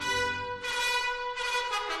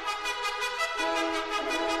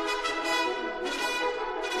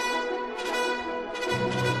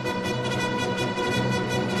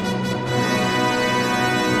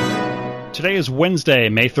Today is Wednesday,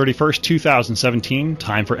 May 31st, 2017,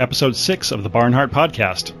 time for episode 6 of the Barnhart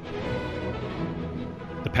Podcast.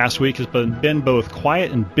 The past week has been both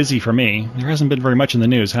quiet and busy for me. There hasn't been very much in the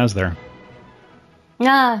news, has there?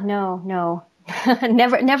 No.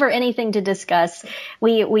 Never anything to discuss.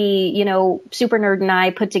 We, Super Nerd and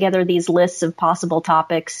I put together these lists of possible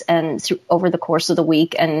topics and over the course of the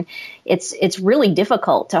week, and it's really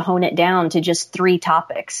difficult to hone it down to just 3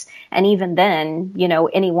 topics. And even then,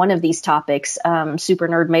 any one of these topics, Super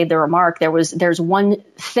Nerd made the remark, there's one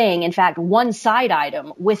thing, in fact, one side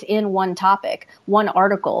item within one topic, one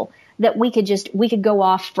article that we could go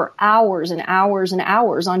off for hours and hours and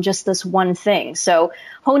hours on just this one thing. So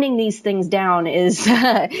honing these things down is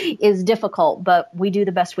difficult, but we do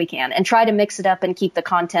the best we can and try to mix it up and keep the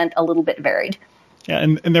content a little bit varied. Yeah,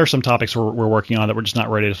 and there are some topics we're working on that we're just not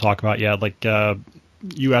ready to talk about yet, like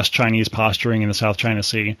U.S.-Chinese posturing in the South China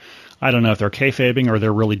Sea. I don't know if they're kayfabing or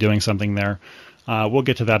they're really doing something there. We'll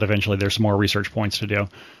get to that eventually. There's some more research points to do.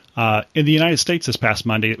 In the United States this past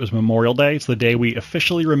Monday, it was Memorial Day. It's the day we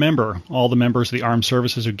officially remember all the members of the armed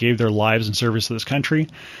services who gave their lives in service to this country.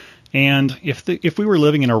 And if we were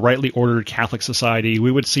living in a rightly ordered Catholic society,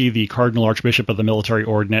 we would see the Cardinal Archbishop of the Military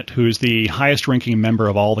Ordinate, who is the highest-ranking member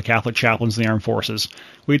of all the Catholic chaplains in the armed forces.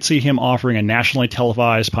 We'd see him offering a nationally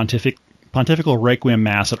televised pontifical requiem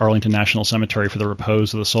mass at Arlington National Cemetery for the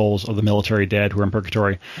repose of the souls of the military dead who are in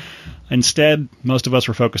purgatory. Instead, most of us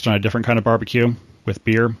were focused on a different kind of barbecue with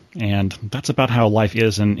beer, and that's about how life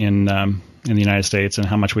is in the United States and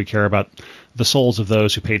how much we care about the souls of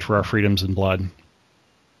those who paid for our freedoms in blood.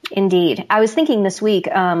 Indeed. I was thinking this week,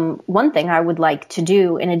 one thing I would like to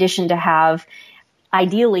do, in addition to have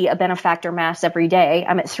ideally a benefactor mass every day.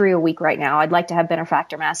 I'm at 3 a week right now. I'd like to have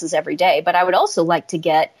benefactor masses every day, but I would also like to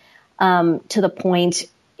get to the point,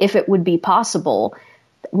 if it would be possible,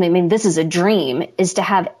 I mean, this is a dream, is to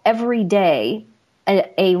have every day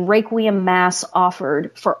a requiem mass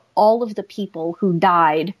offered for all of the people who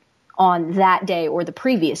died on that day or the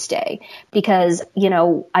previous day. Because,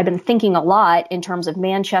 I've been thinking a lot in terms of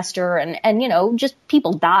Manchester and just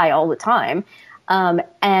people die all the time.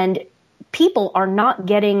 And people are not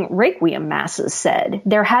getting requiem masses said.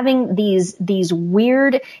 They're having these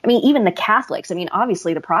weird, even the Catholics,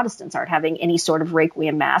 obviously the Protestants aren't having any sort of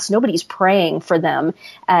requiem mass. Nobody's praying for them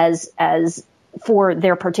as for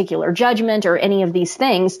their particular judgment or any of these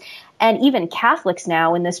things. And even Catholics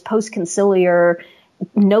now in this post-conciliar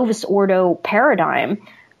Novus Ordo paradigm,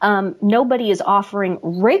 nobody is offering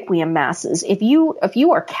requiem masses. If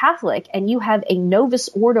you are Catholic and you have a Novus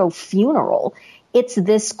Ordo funeral, it's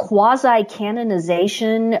this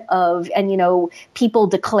quasi-canonization of, people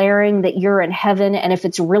declaring that you're in heaven. And if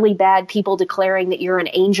it's really bad, people declaring that you're an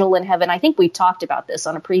angel in heaven. I think we've talked about this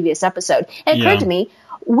on a previous episode. And it occurred to me,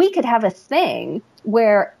 we could have a thing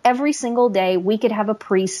where every single day we could have a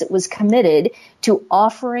priest that was committed to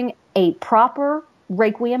offering a proper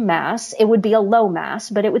requiem mass. It would be a low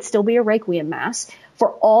mass, but it would still be a requiem mass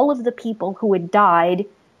for all of the people who had died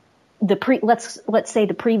let's say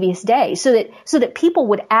the previous day, so that people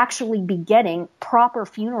would actually be getting proper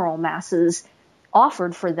funeral masses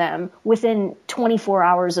offered for them within 24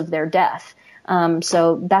 hours of their death.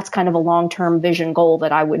 So that's kind of a long-term vision goal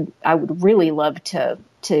that I would really love to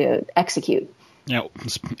execute.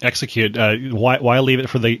 Execute. Why leave it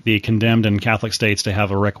for the condemned in Catholic states to have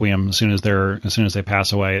a requiem as soon as they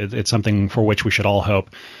pass away? It's something for which we should all hope.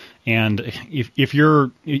 And if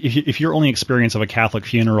your only experience of a Catholic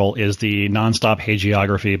funeral is the nonstop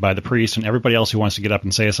hagiography by the priest and everybody else who wants to get up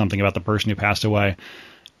and say something about the person who passed away,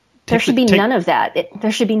 there should be none of that.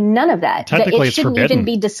 There should be none of that. Technically, it shouldn't even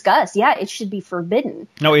be discussed. Yeah, it should be forbidden.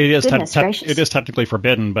 No, it is. It is technically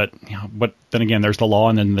forbidden, but then again, there's the law,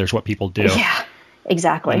 and then there's what people do. Yeah.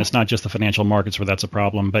 Exactly. And it's not just the financial markets where that's a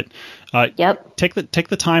problem. But yep. Take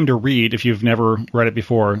the time to read, if you've never read it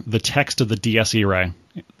before, the text of the Dies Irae.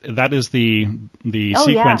 That is the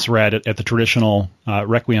sequence read at the traditional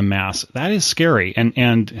Requiem Mass. That is scary.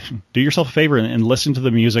 And do yourself a favor and listen to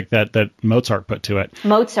the music that Mozart put to it.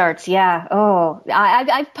 Mozart's, yeah. Oh,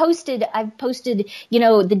 I've posted,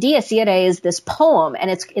 the Dies Irae is this poem,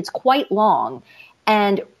 and it's quite long.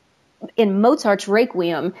 And in Mozart's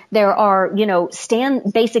Requiem, there are,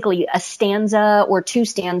 basically a stanza or 2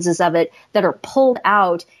 stanzas of it that are pulled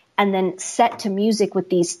out and then set to music with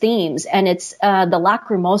these themes. And it's, the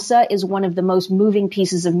Lacrimosa is one of the most moving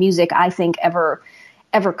pieces of music I think ever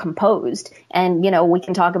composed. And, we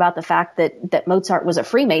can talk about the fact that Mozart was a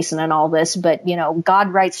Freemason and all this, but,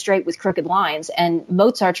 God writes straight with crooked lines, and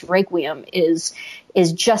Mozart's Requiem is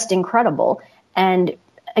just incredible. And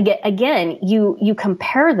again, you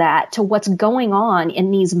compare that to what's going on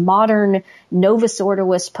in these modern Novus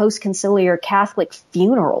Ordois post-conciliar Catholic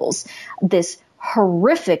funerals, this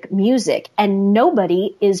horrific music, and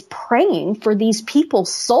nobody is praying for these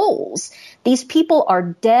people's souls. These people are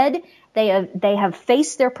dead. They have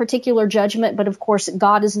faced their particular judgment, but of course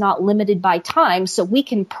God is not limited by time, so we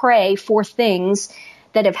can pray for things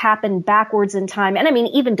that have happened backwards in time. And I mean,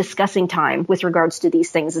 even discussing time with regards to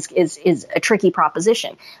these things is a tricky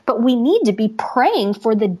proposition. But we need to be praying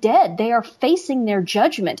for the dead. They are facing their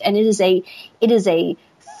judgment, and it is a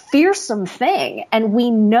fearsome thing. And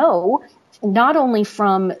we know not only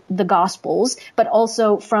from the Gospels, but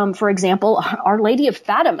also from, for example, Our Lady of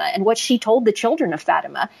Fatima and what she told the children of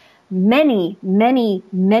Fatima. Many, many,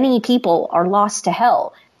 many people are lost to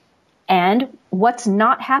hell. And what's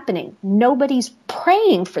not happening? Nobody's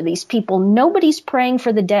praying for these people. Nobody's praying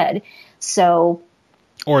for the dead. So,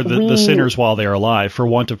 or the sinners while they are alive. For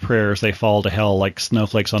want of prayers, they fall to hell like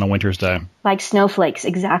snowflakes on a winter's day. Like snowflakes,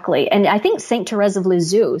 exactly. And I think Saint Therese of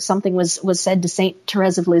Lisieux, something was said to Saint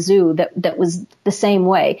Therese of Lisieux that was the same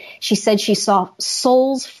way. She said she saw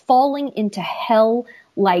souls falling into hell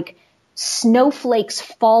like snowflakes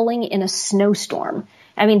falling in a snowstorm.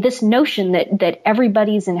 I mean, this notion that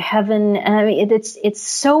everybody's in heaven, I mean, it's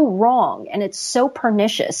so wrong, and it's so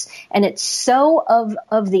pernicious, and it's so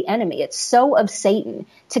of the enemy. It's so of Satan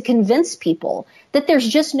to convince people that there's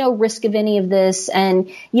just no risk of any of this.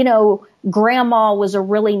 And, you know, grandma was a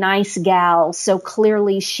really nice gal, so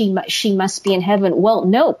clearly she must be in heaven. Well,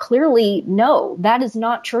 no, clearly, no, that is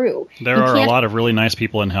not true. There are a lot of really nice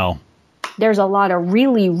people in hell. There's a lot of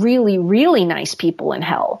really, really, really nice people in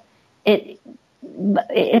hell.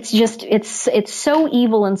 It's so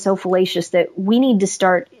evil and so fallacious that we need to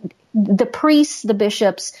start. The priests, the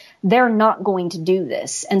bishops, they're not going to do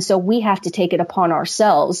this. And so we have to take it upon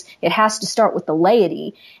ourselves. It has to start with the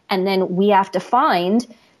laity. And then we have to find,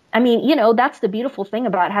 I mean, you know, that's the beautiful thing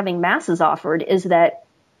about having masses offered is that,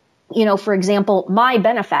 you know, for example, my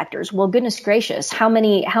benefactors, well, goodness gracious, how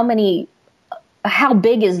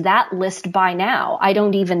big is that list by now? I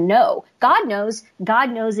don't even know. God knows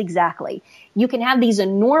exactly. You can have these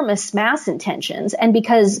enormous mass intentions, and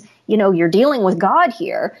because, you know, you're dealing with God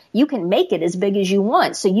here, you can make it as big as you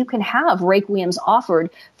want. So you can have requiems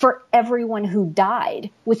offered for everyone who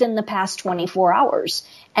died within the past 24 hours.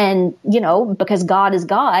 And, you know, because God is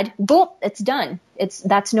God, boom, it's done.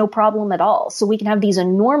 That's no problem at all. So we can have these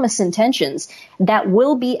enormous intentions that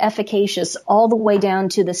will be efficacious all the way down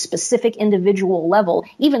to the specific individual level,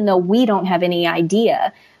 even though we don't have any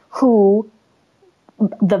idea who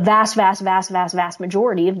the vast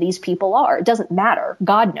majority of these people are. It doesn't matter.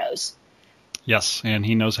 God knows. Yes, and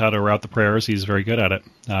he knows how to route the prayers. He's very good at it.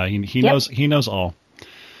 He knows all.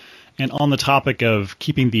 And on the topic of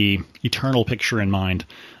keeping the eternal picture in mind,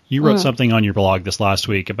 you wrote something on your blog this last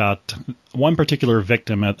week about one particular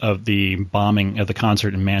victim of the bombing of the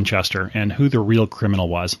concert in Manchester and who the real criminal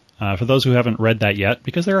was. For those who haven't read that yet,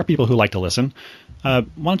 because there are people who like to listen, why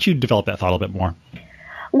don't you develop that thought a bit more?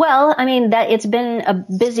 Well, I mean, that it's been a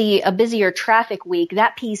busier traffic week.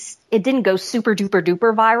 That piece, it didn't go super duper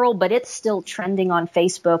duper viral, but it's still trending on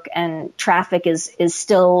Facebook, and traffic is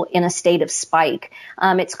still in a state of spike.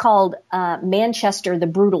 It's called Manchester: The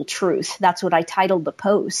Brutal Truth. That's what I titled the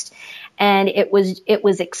post. And it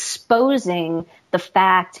was exposing the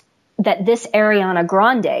fact that this Ariana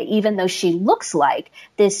Grande, even though she looks like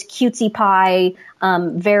this cutesy pie,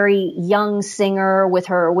 very young singer with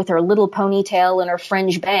her little ponytail and her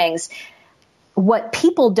fringe bangs, what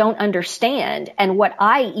people don't understand, and what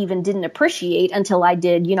I even didn't appreciate until I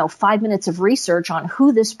did, 5 minutes of research on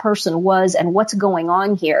who this person was and what's going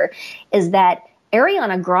on here, is that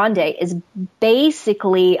Ariana Grande is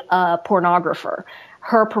basically a pornographer.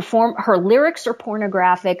 Her lyrics are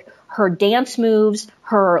pornographic. Her dance moves,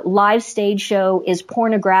 her live stage show is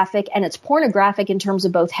pornographic, and it's pornographic in terms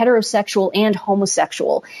of both heterosexual and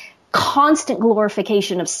homosexual. Constant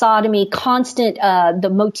glorification of sodomy, the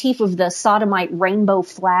motif of the sodomite rainbow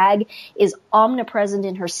flag is omnipresent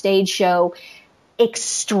in her stage show.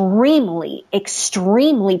 Extremely,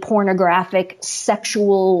 extremely pornographic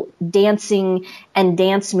sexual dancing and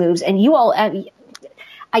dance moves. And you all,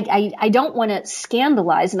 I don't want to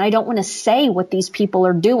scandalize, and I don't want to say what these people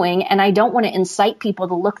are doing, and I don't want to incite people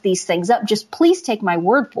to look these things up. Just please take my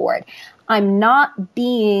word for it. I'm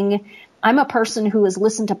a person who has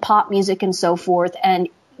listened to pop music and so forth, and,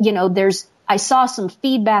 I saw some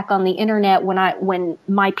feedback on the internet when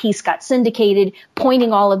my piece got syndicated,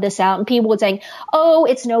 pointing all of this out, and people were saying, oh,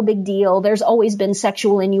 it's no big deal. There's always been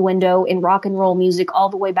sexual innuendo in rock and roll music all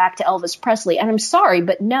the way back to Elvis Presley. And I'm sorry,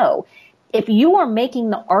 but no. If you are making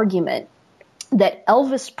the argument that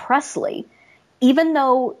Elvis Presley, even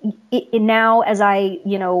though now as I,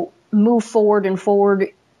 move forward and forward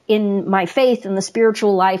in my faith and the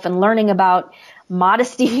spiritual life and learning about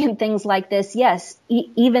modesty and things like this, yes,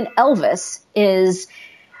 even Elvis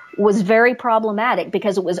was very problematic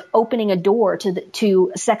because it was opening a door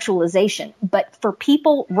to sexualization. But for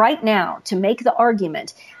people right now to make the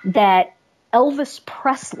argument that Elvis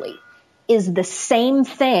Presley is the same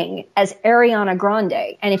thing as Ariana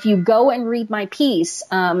Grande, and if you go and read my piece,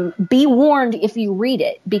 be warned if you read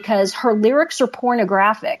it, because her lyrics are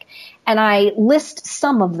pornographic, and I list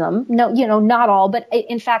some of them. No, not all, but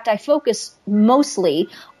in fact, I focus mostly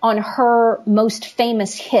on her most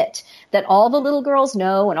famous hit that all the little girls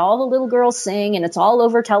know and all the little girls sing, and it's all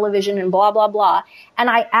over television and blah blah blah. And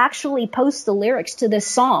I actually post the lyrics to this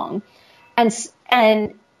song,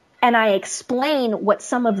 and I explain what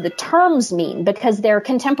some of the terms mean, because they're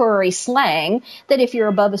contemporary slang that if you're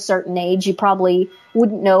above a certain age, you probably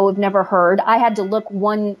wouldn't know, have never heard. I had to look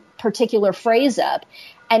one particular phrase up,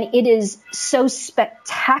 and it is so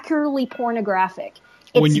spectacularly pornographic.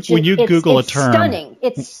 When you Google a term,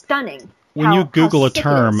 it's stunning. When you Google a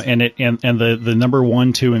term and the number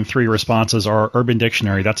 1, 2, and 3 responses are Urban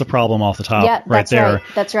Dictionary, that's a problem off the top right there. Right.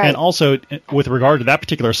 That's right. And also, with regard to that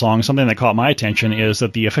particular song, something that caught my attention is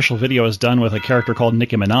that the official video is done with a character called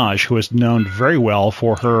Nicki Minaj, who is known very well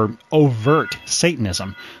for her overt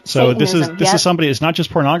Satanism. So this is somebody. It's not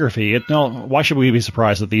just pornography. Why should we be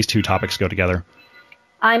surprised that these two topics go together?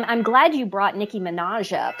 I'm glad you brought Nicki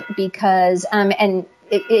Minaj up, because and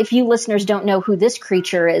if you listeners don't know who this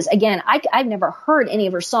creature is, again, I've never heard any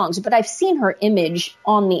of her songs, but I've seen her image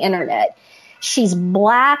on the internet. She's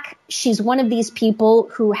black. She's one of these people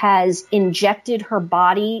who has injected her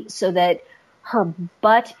body so that her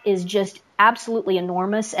butt is just absolutely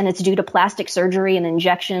enormous, and it's due to plastic surgery and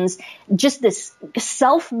injections. Just this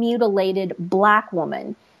self-mutilated black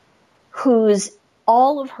woman whose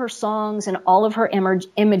all of her songs and all of her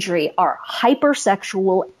imagery are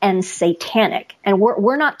hypersexual and satanic. And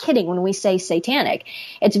we're not kidding when we say satanic.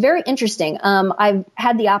 It's very interesting. I've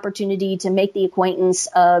had the opportunity to make the acquaintance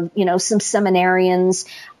of, some seminarians.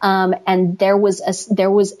 And there was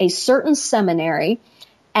a certain seminary,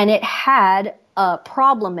 and it had a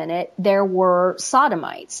problem in it. There were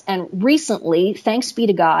sodomites. And recently, thanks be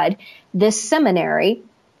to God, this seminary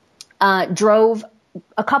drove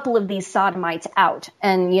a couple of these sodomites out.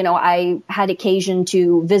 And, I had occasion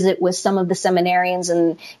to visit with some of the seminarians,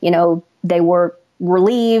 and, they were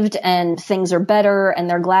relieved and things are better and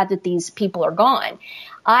they're glad that these people are gone.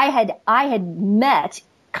 I had met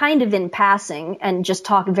kind of in passing and just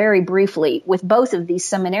talked very briefly with both of these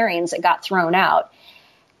seminarians that got thrown out.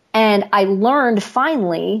 And I learned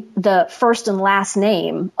finally the first and last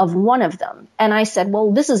name of one of them. And I said,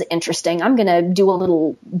 well, this is interesting. I'm going to do a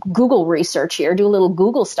little Google research here, do a little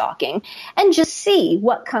Google stalking, and just see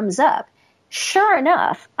what comes up. Sure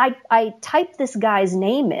enough, I typed this guy's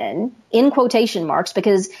name in quotation marks,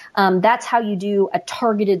 because that's how you do a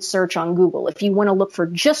targeted search on Google. If you want to look for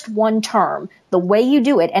just one term, the way you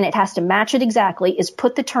do it, and it has to match it exactly, is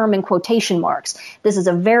put the term in quotation marks. This is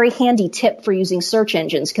a very handy tip for using search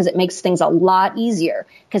engines, because it makes things a lot easier,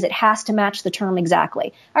 because it has to match the term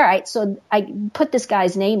exactly. All right, so I put this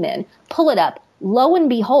guy's name in, pull it up. Lo and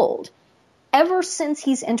behold, ever since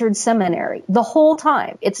he's entered seminary, the whole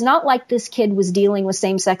time, it's not like this kid was dealing with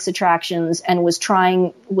same-sex attractions and was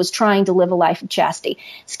trying to live a life of chastity.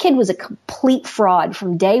 This kid was a complete fraud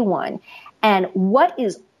from day one. And what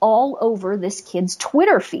is all over this kid's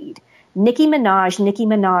Twitter feed? Nicki Minaj, Nicki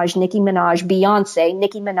Minaj, Nicki Minaj, Beyonce,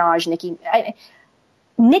 Nicki Minaj,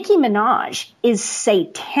 Nicki Minaj is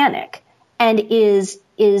satanic and is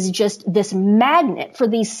just this magnet for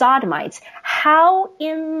these sodomites. How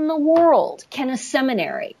in the world can a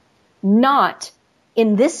seminary not,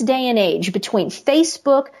 in this day and age, between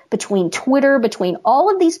Facebook, between Twitter, between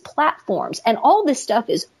all of these platforms, and all this stuff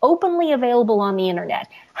is openly available on the internet,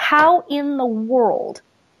 how in the world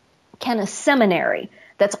can a seminary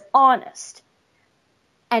that's honest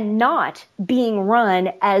and not being run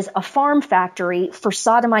as a farm factory for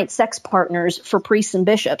sodomite sex partners for priests and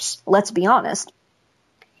bishops, let's be honest,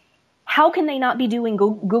 how can they not be doing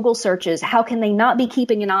Google searches? How can they not be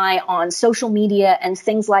keeping an eye on social media and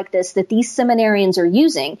things like this that these seminarians are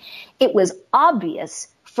using? It was obvious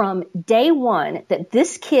from day one that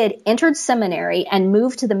this kid entered seminary and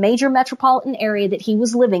moved to the major metropolitan area that he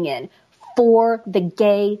was living in for the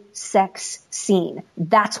gay sex scene.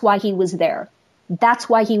 That's why he was there. That's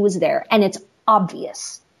why he was there. And it's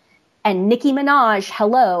obvious. And Nicki Minaj,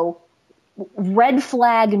 hello, red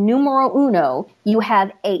flag numero uno, you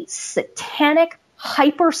have a satanic,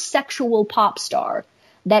 hypersexual pop star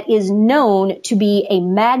that is known to be a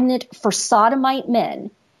magnet for sodomite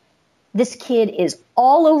men. This kid is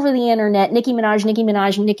all over the internet. Nicki Minaj, Nicki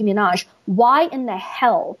Minaj, Nicki Minaj. Why in the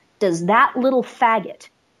hell does that little faggot,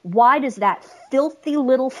 why does that filthy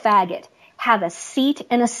little faggot have a seat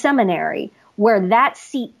in a seminary where that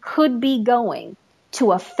seat could be going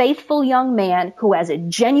to a faithful young man who has a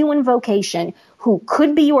genuine vocation, who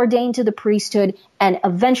could be ordained to the priesthood and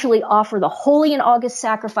eventually offer the holy and august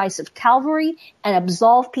sacrifice of Calvary and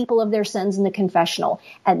absolve people of their sins in the confessional?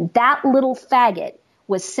 And that little faggot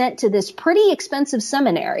was sent to this pretty expensive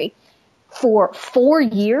seminary for 4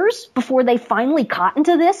 years before they finally cottoned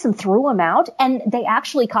to this and threw him out. And they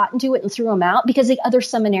actually cottoned to it and threw him out because the other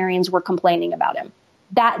seminarians were complaining about him.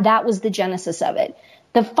 That was the genesis of it.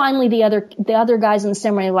 Finally the other guys in the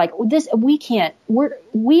seminary were like,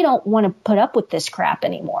 we don't want to put up with this crap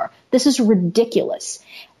anymore. This is ridiculous.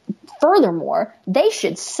 Furthermore, they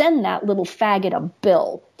should send that little faggot a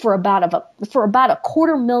bill for about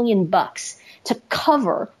 $250,000 to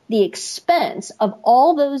cover the expense of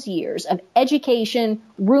all those years of education,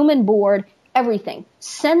 room and board, everything.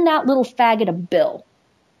 Send that little faggot a bill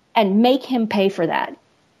and make him pay for that.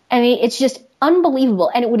 I mean, it's just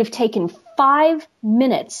unbelievable. And it would have taken 5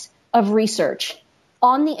 minutes of research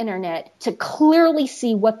on the internet to clearly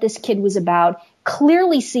see what this kid was about,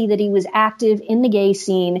 clearly see that he was active in the gay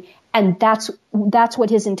scene. And that's what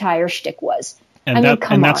his entire shtick was. And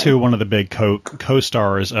that's who one of the big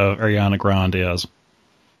co-stars of Ariana Grande is.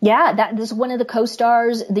 Yeah, that is one of the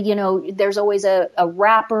co-stars. There's always a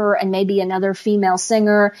rapper and maybe another female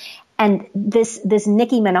singer. And this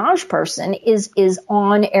Nicki Minaj person is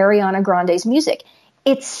on Ariana Grande's music.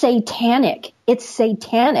 It's satanic. It's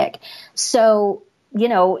satanic. So,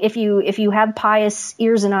 if you have pious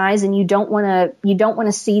ears and eyes and you don't want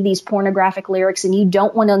to see these pornographic lyrics and you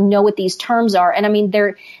don't want to know what these terms are. And I mean,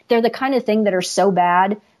 they're the kind of thing that are so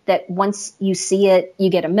bad that once you see it, you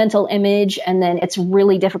get a mental image, and then it's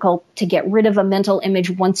really difficult to get rid of a mental image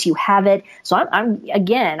once you have it. So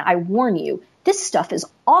I warn you, this stuff is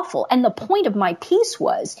awful. And the point of my piece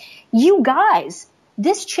was, you guys,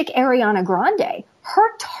 this chick Ariana Grande,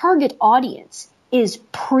 her target audience is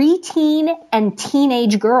preteen and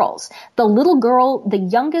teenage girls. The little girl, the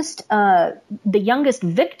youngest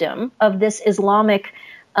victim of this Islamic,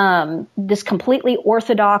 this completely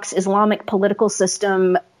orthodox Islamic political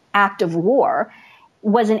system act of war,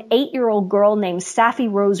 was an 8-year-old girl named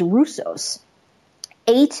Safi Rose Roussos,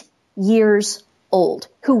 8 years old,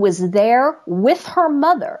 who was there with her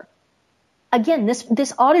mother. Again,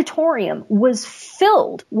 this auditorium was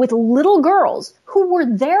filled with little girls who were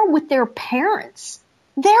there with their parents.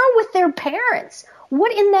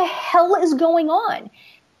 What in the hell is going on?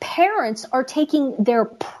 Parents are taking their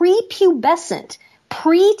prepubescent,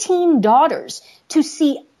 preteen daughters to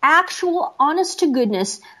see actual, honest to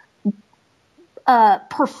goodness,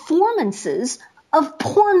 performances of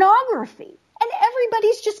pornography. And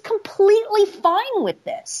everybody's just completely fine with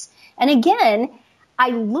this. And again, I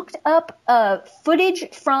looked up footage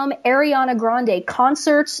from Ariana Grande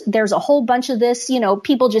concerts. There's a whole bunch of this,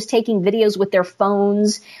 people just taking videos with their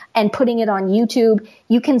phones and putting it on YouTube.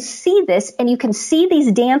 You can see this, and you can see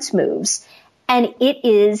these dance moves, and it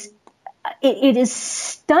is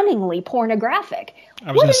stunningly pornographic.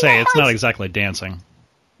 I was going to say, it's not exactly dancing.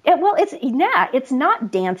 It's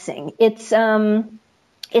not dancing.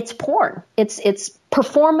 It's porn. It's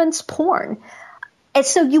performance porn. And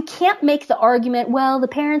so you can't make the argument, well, the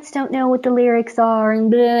parents don't know what the lyrics are,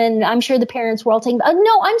 and I'm sure the parents were all taking.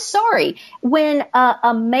 No, I'm sorry. When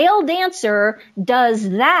a male dancer does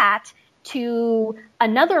that to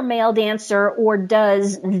another male dancer, or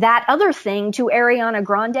does that other thing to Ariana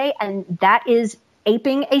Grande, and that is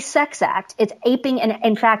aping a sex act. It's aping,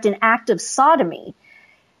 in fact, an act of sodomy.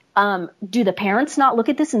 Do the parents not look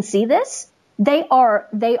at this and see this? They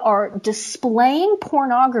are displaying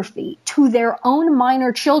pornography to their own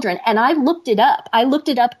minor children. And I looked it up.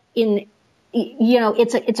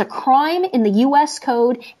 It's a crime in the U.S.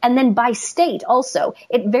 code, and then by state also.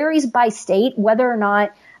 It varies by state whether or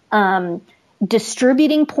not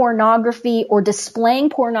distributing pornography or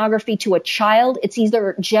displaying pornography to a child, it's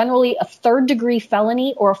either generally a 3rd-degree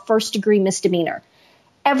felony or a 1st-degree misdemeanor.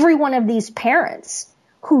 Every one of these parents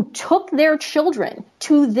who took their children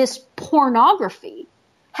to this pornography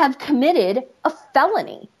have committed a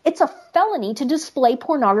felony. It's a felony to display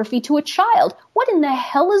pornography to a child. What in the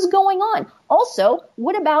hell is going on? Also,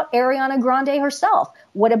 what about Ariana Grande herself?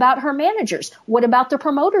 What about her managers? What about the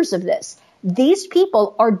promoters of this? These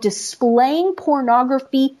people are displaying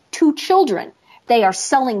pornography to children. They are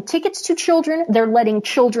selling tickets to children. They're letting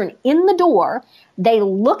children in the door. They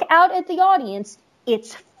look out at the audience.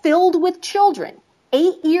 It's filled with children.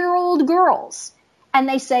 8-year-old girls, and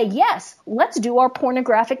they say, yes, let's do our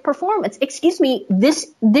pornographic performance. Excuse me,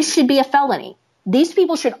 this should be a felony. These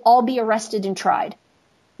people should all be arrested and tried.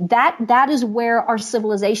 That is where our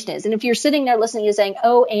civilization is. And if you're sitting there listening and saying,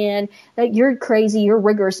 oh, Anne, you're crazy, you're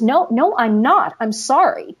rigorous. No, I'm not. I'm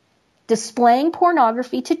sorry. Displaying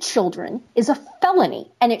pornography to children is a felony,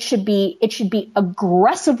 and it should be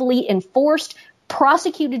aggressively enforced,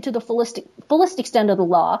 prosecuted to the fullest extent of the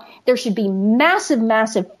law. There should be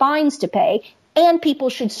massive fines to pay, and people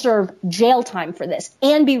should serve jail time for this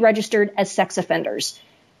and be registered as sex offenders.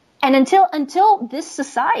 And until this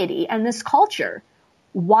society and this culture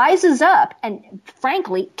wises up and,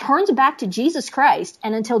 frankly, turns back to Jesus Christ,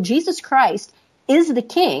 and until Jesus Christ is the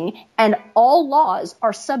king and all laws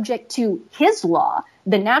are subject to his law,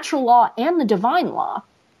 the natural law and the divine law,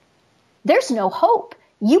 there's no hope.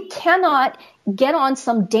 You cannot get on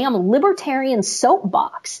some damn libertarian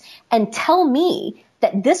soapbox and tell me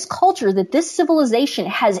that this culture, that this civilization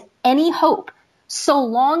has any hope so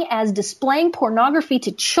long as displaying pornography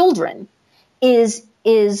to children is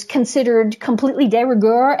considered completely de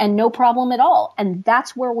rigueur and no problem at all. And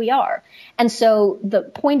that's where we are. And so the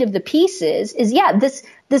point of the piece is this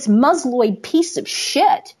Musloid piece of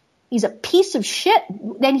shit, he's a piece of shit.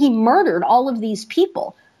 Then he murdered all of these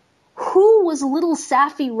people. Who was little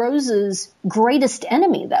Safi Rose's greatest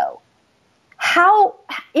enemy, though? How,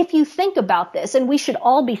 if you think about this, and we should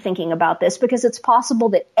all be thinking about this because it's possible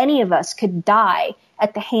that any of us could die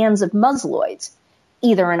at the hands of Musloids,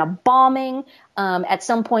 either in a bombing. At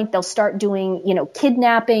some point, they'll start doing,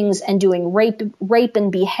 kidnappings and doing rape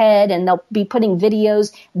and behead, and they'll be putting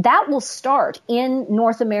videos. That will start in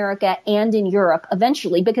North America and in Europe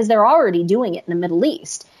eventually because they're already doing it in the Middle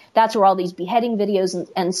East. That's where all these beheading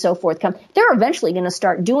videos and so forth come. They're eventually going to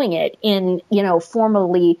start doing it in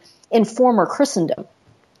former Christendom.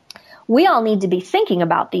 We all need to be thinking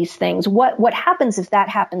about these things. What happens if that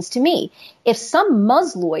happens to me? If some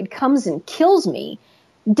Musloid comes and kills me,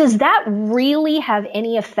 does that really have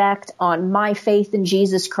any effect on my faith in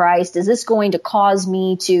Jesus Christ? Is this going to cause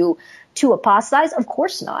me to apostatize? Of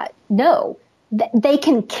course not. No. They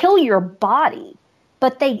can kill your body,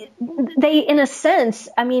 but they in a sense,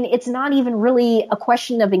 it's not even really a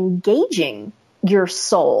question of engaging your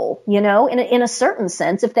soul, in a certain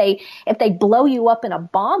sense. If they blow you up in a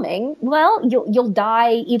bombing, well, you'll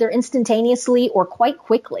die either instantaneously or quite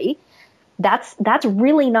quickly. That's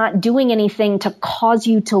really not doing anything to cause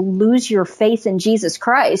you to lose your faith in Jesus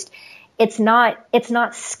Christ. It's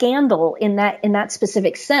not scandal in that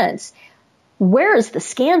specific sense. Where is the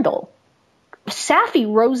scandal?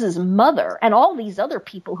 Safi Rose's mother and all these other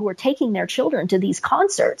people who are taking their children to these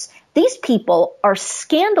concerts, these people are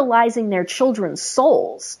scandalizing their children's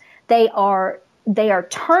souls. They are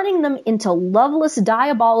turning them into loveless,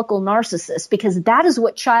 diabolical narcissists because that is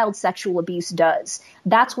what child sexual abuse does.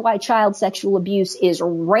 That's why child sexual abuse is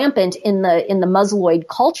rampant in the Musloid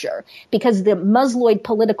culture, because the Musloid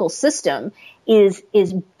political system is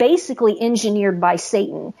basically engineered by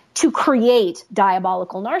Satan to create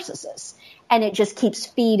diabolical narcissists. And it just keeps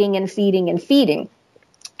feeding and feeding and feeding.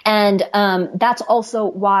 And that's also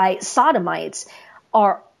why sodomites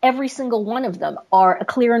are, every single one of them, are a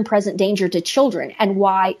clear and present danger to children, and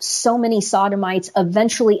why so many sodomites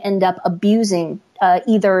eventually end up abusing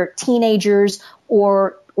either teenagers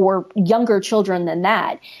or younger children than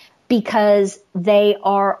that, because they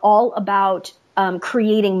are all about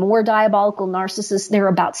creating more diabolical narcissists. They're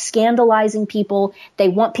about scandalizing people. They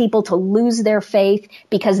want people to lose their faith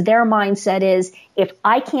because their mindset is, if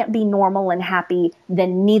I can't be normal and happy,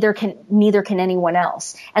 then neither can anyone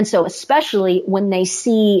else. And so especially when they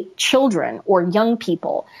see children or young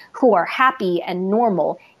people who are happy and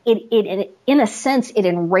normal, it in a sense, it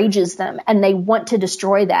enrages them and they want to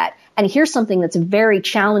destroy that. And here's something that's very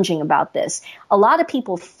challenging about this. A lot of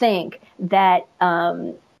people think that,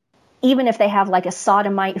 even if they have like a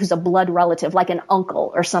sodomite who's a blood relative, like an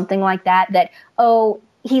uncle or something like that, oh,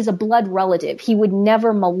 he's a blood relative, he would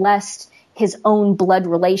never molest his own blood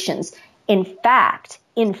relations. In fact,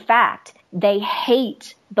 they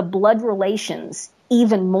hate the blood relations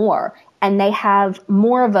even more, and they have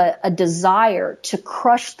more of a desire to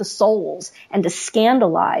crush the souls and to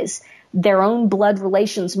scandalize their own blood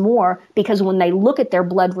relations more, because when they look at their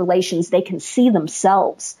blood relations, they can see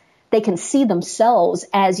themselves. They can see themselves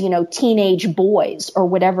as, teenage boys or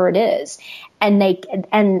whatever it is. And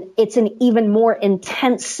it's an even more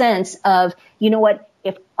intense sense of,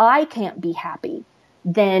 if I can't be happy,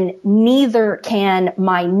 then neither can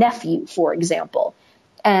my nephew, for example.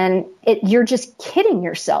 And you're just kidding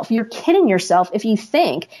yourself. You're kidding yourself if you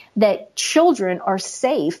think that children are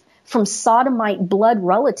safe from sodomite blood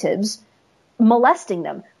relatives molesting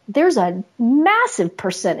them. There's a massive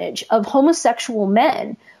percentage of homosexual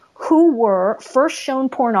men who were first shown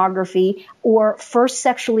pornography or first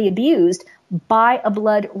sexually abused by a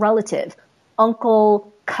blood relative,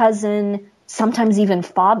 uncle, cousin, sometimes even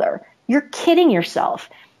father. You're kidding yourself.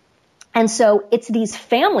 And so it's these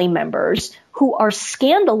family members who are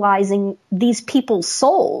scandalizing these people's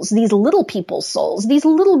souls, these little people's souls, these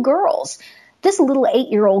little girls. This little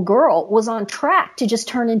 8-year-old girl was on track to just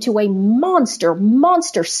turn into a monster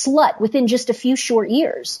slut within just a few short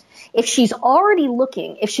years. If she's already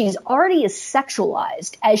as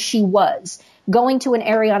sexualized as she was going to an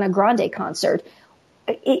Ariana Grande concert,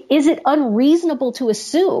 is it unreasonable to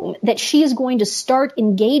assume that she is going to start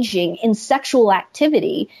engaging in sexual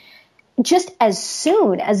activity just as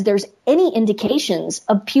soon as there's any indications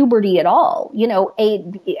of puberty at all?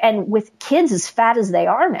 And with kids as fat as they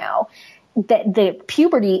are now, that the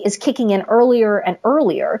puberty is kicking in earlier and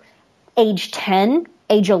earlier, age 10,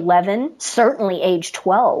 age 11, certainly age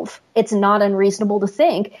 12. It's not unreasonable to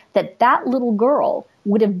think that that little girl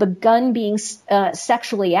would have begun being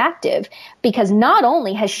sexually active because not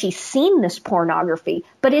only has she seen this pornography,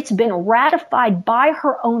 but it's been ratified by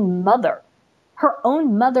her own mother. Her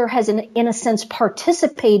own mother has, in a sense,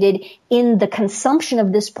 participated in the consumption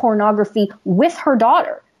of this pornography with her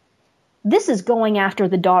daughter. This is going after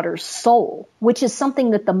the daughter's soul, which is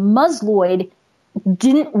something that the Musloid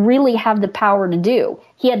didn't really have the power to do.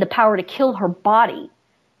 He had the power to kill her body,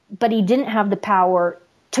 but he didn't have the power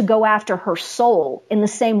to go after her soul in the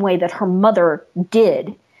same way that her mother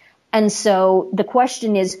did. And so the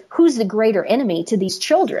question is, who's the greater enemy to these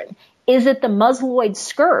children? Is it the Musloid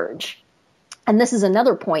scourge? And this is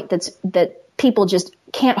another point that people just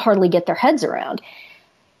can't hardly get their heads around.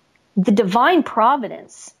 The divine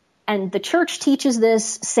providence, and the church teaches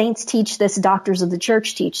this, saints teach this, doctors of the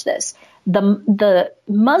church teach this. The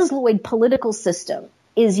Musloid political system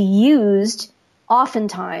is used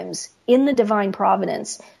oftentimes in the divine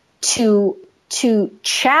providence to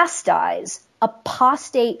chastise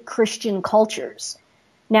apostate Christian cultures.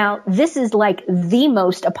 Now, this is like the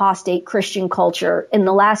most apostate Christian culture in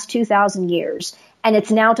the last 2,000 years. And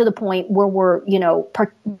it's now to the point where we're,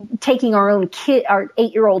 taking our own our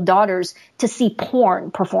 8-year-old daughters to see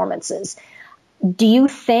porn performances. Do you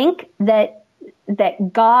think that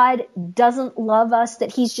God doesn't love us,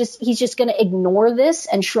 that he's just going to ignore this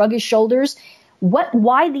and shrug his shoulders?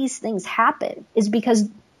 Why these things happen is because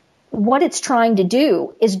what it's trying to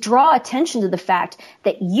do is draw attention to the fact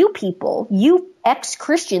that you people, you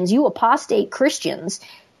ex-Christians, you apostate Christians,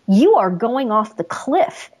 you are going off the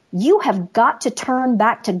cliff. You have got to turn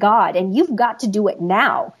back to God, and you've got to do it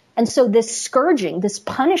now. And so this scourging, this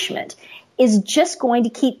punishment is just going to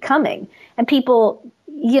keep coming. And people,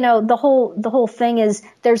 the whole thing is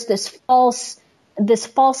there's this false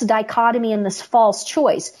dichotomy and this false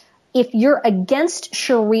choice. If you're against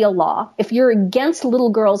Sharia law, if you're against little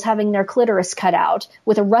girls having their clitoris cut out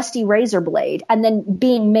with a rusty razor blade and then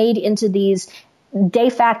being made into these de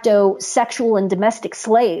facto sexual and domestic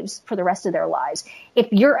slaves for the rest of their lives, if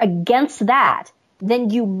you're against that, then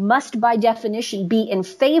you must by definition be in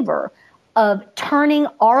favor of turning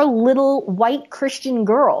our little white Christian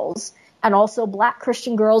girls, and also black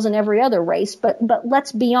Christian girls and every other race, but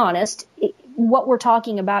let's be honest, what we're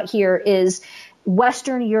talking about here is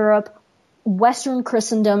Western Europe, Western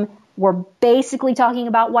Christendom. We're basically talking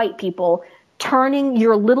about white people turning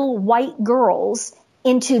your little white girls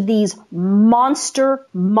into these monster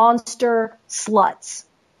sluts.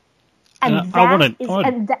 And I want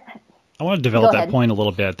to develop that point a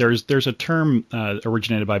little bit. There's a term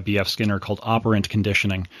originated by B.F. Skinner called operant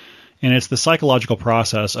conditioning. And it's the psychological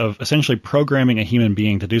process of essentially programming a human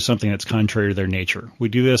being to do something that's contrary to their nature. We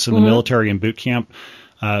do this in the military and boot camp.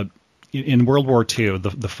 In World War II,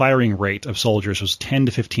 the firing rate of soldiers was 10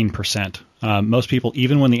 to 15%. Most people,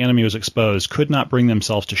 even when the enemy was exposed, could not bring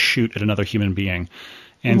themselves to shoot at another human being.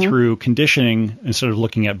 And through conditioning, instead of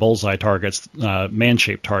looking at bullseye targets,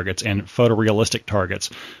 man-shaped targets, and photorealistic targets,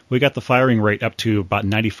 we got the firing rate up to about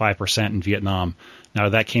 95% in Vietnam. Now,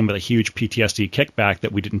 that came with a huge PTSD kickback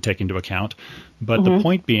that we didn't take into account. But the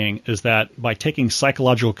point being is that by taking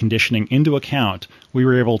psychological conditioning into account, we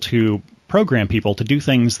were able to program people to do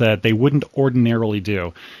things that they wouldn't ordinarily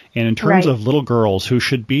do. And in terms of little girls who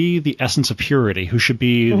should be the essence of purity, who should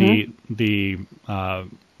be the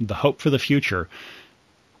hope for the future,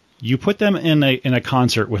 you put them in a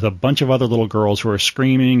concert with a bunch of other little girls who are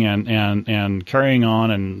screaming and carrying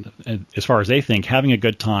on and as far as they think, having a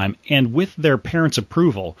good time, and with their parents'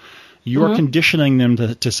 approval, you are conditioning them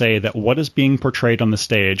to say that what is being portrayed on the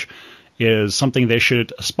stage is something they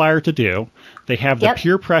should aspire to do. They have the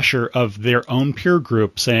peer pressure of their own peer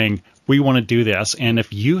group saying, we want to do this. And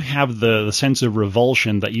if you have the sense of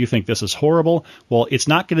revulsion that you think this is horrible, well, it's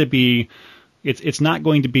not going to be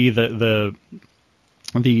the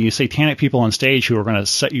satanic people on stage who are going to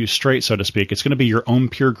set you straight, so to speak. It's going to be your own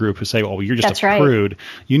peer group who say, "Oh, you're just a prude.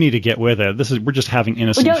 You need to get with it. We're just having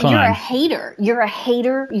innocent fun." You're a hater. You're a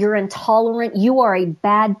hater. You're intolerant. You are a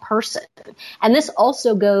bad person. And this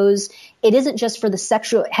also goes. It isn't just for the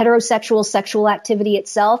heterosexual sexual activity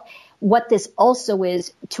itself. What this also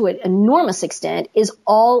is, to an enormous extent, is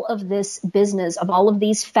all of this business of all of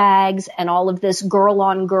these fags and all of this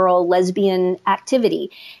girl-on-girl lesbian activity.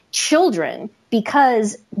 Children,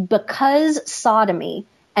 because sodomy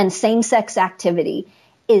and same-sex activity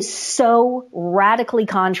is so radically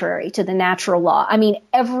contrary to the natural law. I mean,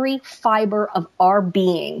 every fiber of our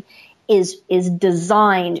being is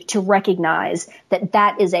designed to recognize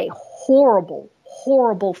that is a horrible,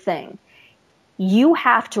 horrible thing. You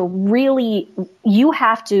have to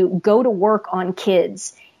go to work on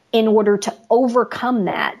kids in order to overcome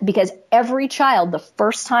that, because every child, the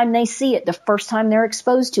first time they see it, the first time they're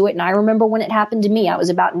exposed to it, and I remember when it happened to me, I was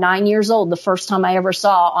about 9 years old, the first time I ever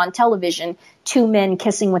saw on television 2 men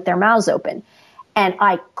kissing with their mouths open. And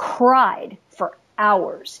I cried for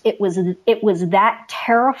hours. It was that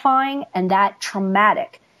terrifying and that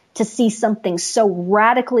traumatic to see something so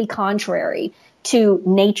radically contrary to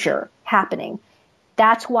nature happening.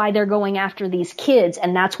 That's why they're going after these kids,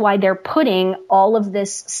 and that's why they're putting all of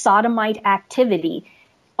this sodomite activity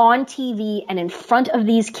on TV and in front of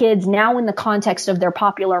these kids now in the context of their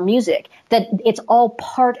popular music, that it's all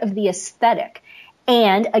part of the aesthetic.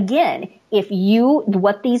 And again,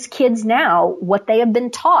 what these kids now, what they have been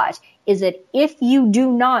taught is that if you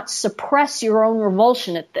do not suppress your own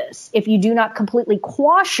revulsion at this, if you do not completely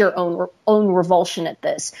quash your own revulsion at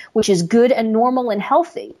this, which is good and normal and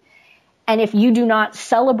healthy, and if you do not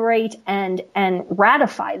celebrate and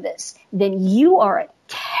ratify this, then you are a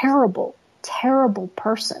terrible, terrible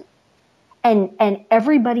person. And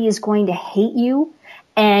everybody is going to hate you,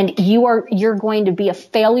 and you're going to be a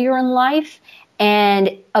failure in life.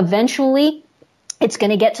 And eventually it's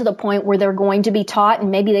going to get to the point where they're going to be taught,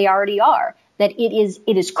 and maybe they already are, that it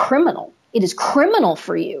is criminal. It is criminal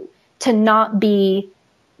for you to not be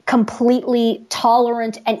completely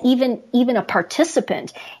tolerant and even a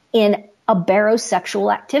participant in a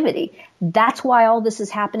barosexual activity. That's why all this is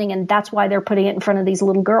happening, and that's why they're putting it in front of these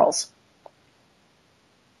little girls.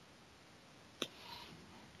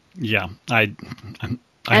 Yeah, I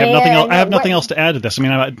have nothing else. I have nothing else to add to this. I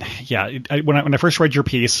mean, when I first read your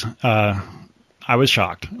piece, I was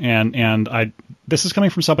shocked, and this is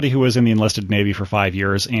coming from somebody who was in the enlisted Navy for 5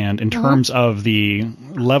 years, and in terms of the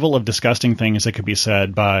level of disgusting things that could be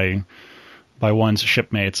said by one's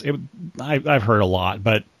shipmates, I've heard a lot,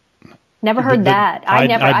 but. Never heard that.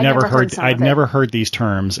 I'd never heard these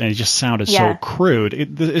terms, and it just sounded so crude.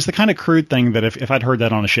 It's the kind of crude thing that if I'd heard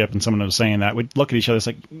that on a ship and someone was saying that, we'd look at each other. It's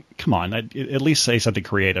like, come on, at least say something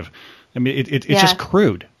creative. I mean, it's just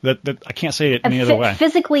crude. That I can't say it any other way.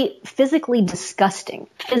 Physically disgusting,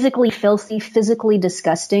 physically filthy, physically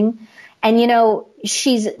disgusting. And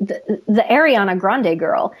she's the Ariana Grande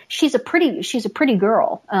girl. She's a pretty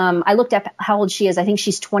girl. I looked up how old she is. I think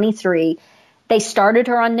she's 23. They started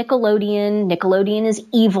her on Nickelodeon. Nickelodeon is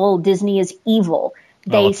evil. Disney is evil.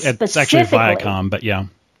 It's actually Viacom, but yeah.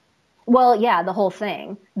 Well, yeah, the whole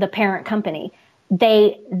thing, the parent company.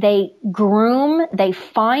 They groom, they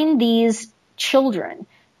find these children,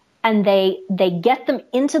 and they get them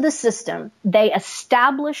into the system. They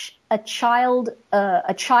establish a child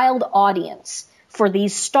audience for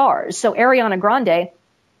these stars. So Ariana Grande,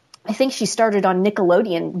 I think she started on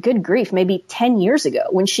Nickelodeon, good grief, maybe 10 years ago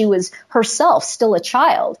when she was herself still a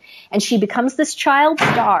child. And she becomes this child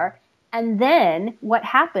star. And then what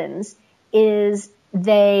happens is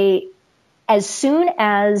as soon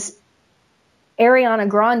as Ariana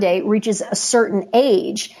Grande reaches a certain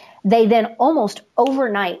age, they then almost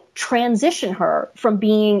overnight transition her from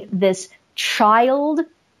being this child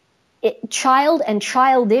and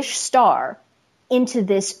childish star into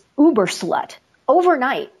this uber slut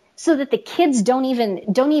overnight. So that the kids don't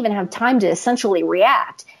even have time to essentially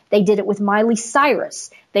react. They did it with Miley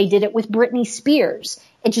Cyrus. They did it with Britney Spears.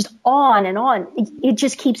 It just on and on. It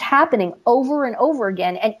just keeps happening over and over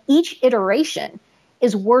again. And each iteration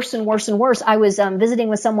is worse and worse and worse. I was visiting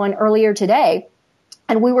with someone earlier today,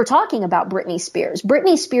 And we were talking about Britney Spears.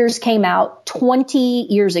 Britney Spears came out 20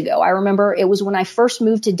 years ago. I remember it was when I first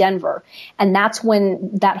moved to Denver. And that's when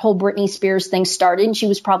that whole Britney Spears thing started. And she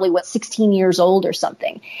was probably, 16 years old or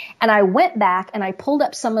something. And I went back and I pulled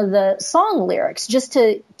up some of the song lyrics just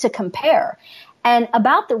to compare. And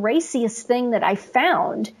about the raciest thing that I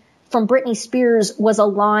found from Britney Spears was a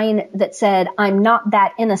line that said, "I'm not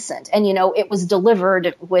that innocent." And, it was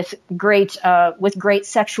delivered with great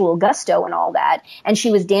sexual gusto and all that. And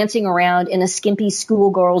she was dancing around in a skimpy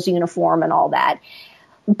schoolgirl's uniform and all that.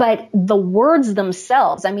 But the words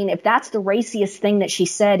themselves, if that's the raciest thing that she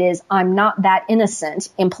said is, "I'm not that innocent,"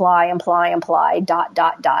 imply, ...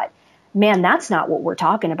 Man, that's not what we're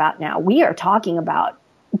talking about now. We are talking about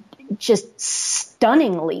just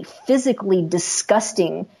stunningly, physically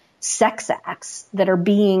disgusting sex acts that are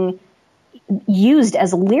being used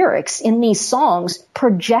as lyrics in these songs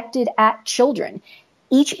projected at children.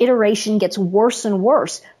 Each iteration gets worse and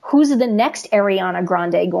worse. Who's the next Ariana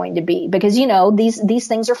Grande going to be? Because, these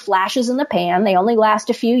things are flashes in the pan. They only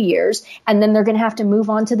last a few years, and then they're going to have to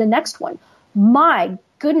move on to the next one. My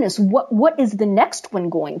goodness, what is the next one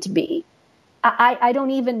going to be? I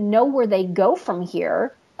don't even know where they go from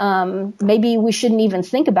here. Maybe we shouldn't even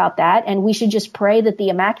think about that, and we should just pray that the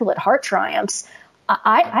Immaculate Heart triumphs.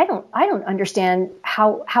 I don't understand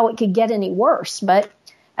how it could get any worse, but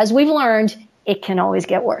as we've learned, it can always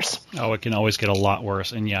get worse. Oh, it can always get a lot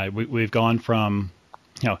worse. And yeah, we've gone from,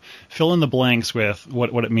 fill in the blanks with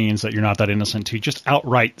what it means that you're not that innocent to just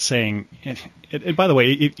outright saying. And by the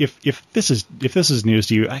way, if this is news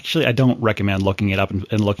to you, actually, I don't recommend looking it up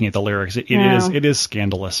and looking at the lyrics. It is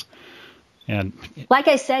scandalous. And like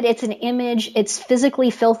I said, it's an image. It's physically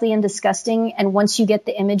filthy and disgusting. And once you get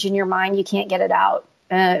the image in your mind, you can't get it out.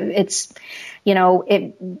 I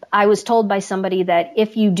was told by somebody that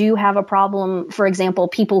if you do have a problem, for example,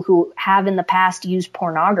 people who have in the past used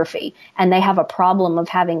pornography and they have a problem of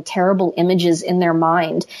having terrible images in their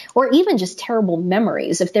mind, or even just terrible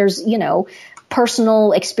memories, if there's,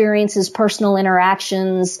 personal experiences, personal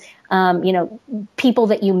interactions, people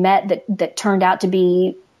that you met that turned out to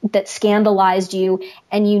be that scandalized you,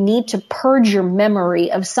 and you need to purge your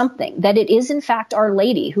memory of something, that it is in fact Our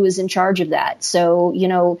Lady who is in charge of that. So,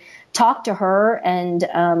 talk to her and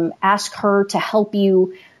ask her to help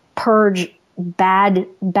you purge bad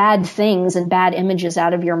things and bad images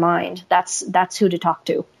out of your mind. That's who to talk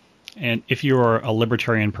to. And if you are a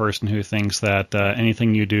libertarian person who thinks that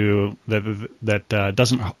anything you do that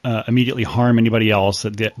doesn't immediately harm anybody else,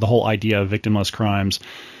 that the whole idea of victimless crimes,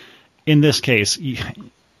 in this case,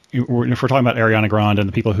 if we're talking about Ariana Grande and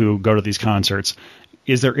the people who go to these concerts,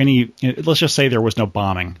 is there any, let's just say there was no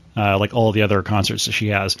bombing, like all the other concerts that she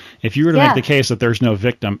has. If you were to make the case that there's no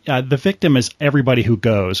victim, the victim is everybody who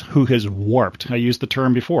goes, who has warped. I used the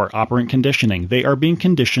term before, operant conditioning. They are being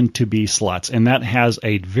conditioned to be sluts, and that has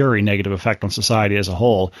a very negative effect on society as a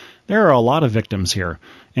whole. There are a lot of victims here,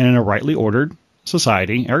 and in a rightly ordered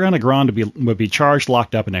society, Ariana Grande would be charged,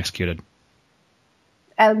 locked up, and executed.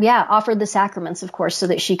 Offered the sacraments, of course, so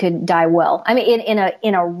that she could die well.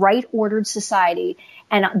 In a right ordered society,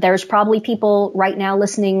 and there's probably people right now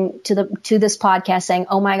listening to this podcast saying,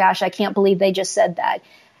 "Oh my gosh, I can't believe they just said that."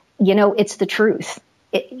 It's the truth.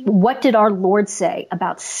 What did our Lord say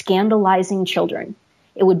about scandalizing children?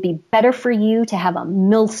 It would be better for you to have a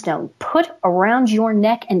millstone put around your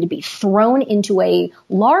neck and to be thrown into a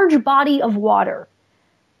large body of water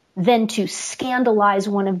than to scandalize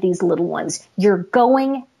one of these little ones. You're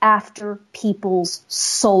going after people's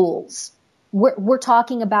souls. We're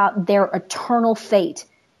talking about their eternal fate.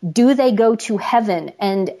 Do they go to heaven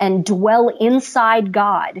and dwell inside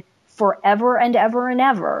God forever and ever and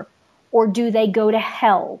ever? Or do they go to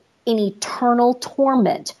hell in eternal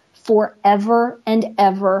torment forever and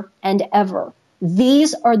ever and ever?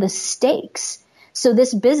 These are the stakes. So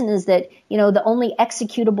this business that, the only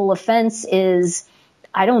executable offense is,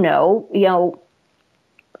 I don't know,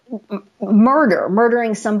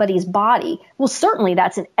 murdering somebody's body. Well, certainly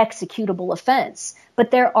that's an executable offense,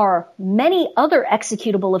 but there are many other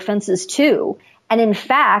executable offenses too. And in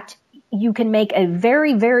fact, you can make a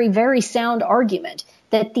very, very, very sound argument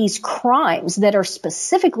that these crimes that are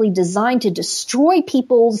specifically designed to destroy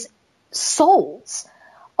people's souls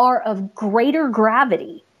are of greater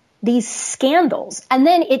gravity. These scandals. And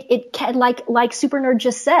then it like Super Nerd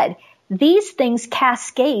just said, these things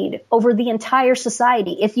cascade over the entire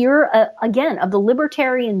society. If you're, again, of the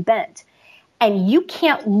libertarian bent, and you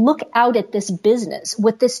can't look out at this business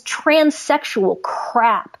with this transsexual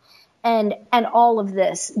crap and all of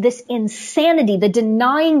this insanity, the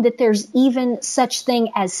denying that there's even such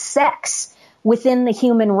thing as sex within the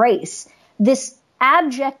human race, this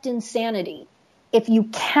abject insanity, if you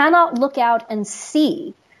cannot look out and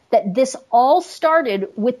see that this all started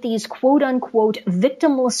with these quote unquote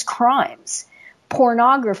victimless crimes,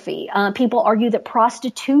 pornography, people argue that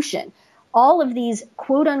prostitution, all of these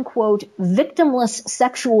quote unquote victimless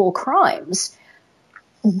sexual crimes,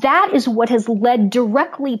 that is what has led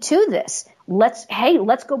directly to this. Let's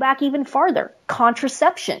go back even farther.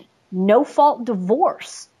 Contraception, no-fault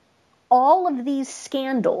divorce. All of these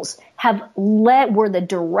scandals were the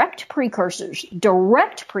direct precursors,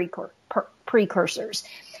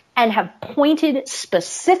 and have pointed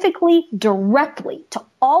specifically, directly to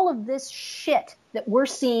all of this shit that we're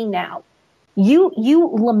seeing now. You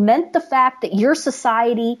lament the fact that your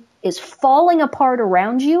society is falling apart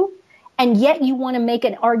around you, and yet you want to make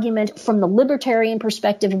an argument from the libertarian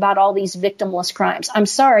perspective about all these victimless crimes. I'm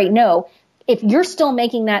sorry, no. If you're still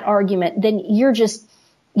making that argument, then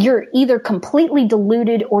you're either completely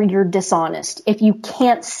deluded or you're dishonest if you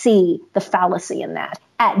can't see the fallacy in that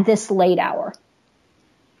at this late hour.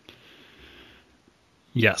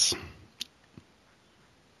 Yes.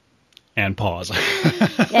 And pause.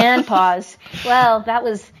 And pause. Well, that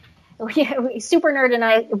was Super Nerd and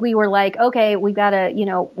I. We were like, okay, we've got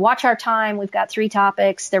to, watch our time. We've got 3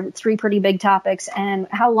 topics. There were 3 pretty big topics. And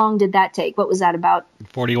how long did that take? What was that, about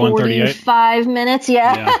 45 minutes?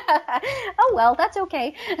 Yeah. Oh, well, that's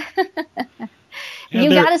okay. You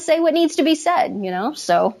got to say what needs to be said,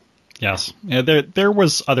 so. Yes. Yeah, there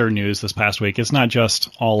was other news this past week. It's not just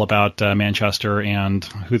all about Manchester and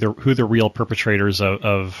who the real perpetrators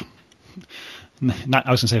of not,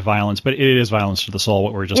 I was going to say violence, but it is violence to the soul,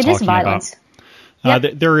 what we were just talking about.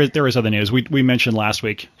 Yep. There is other news. We mentioned last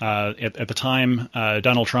week, at the time,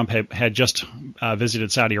 Donald Trump had just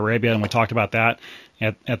visited Saudi Arabia, and we talked about that.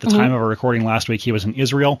 At the time of our recording last week, he was in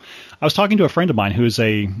Israel. I was talking to a friend of mine who's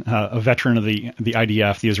a veteran of the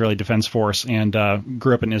IDF, the Israeli Defense Force, and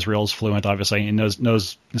grew up in Israel, is fluent, obviously, and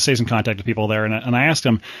stays in contact with people there. And I asked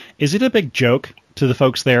him, is it a big joke to the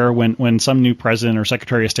folks there when some new president or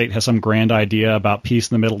secretary of state has some grand idea about peace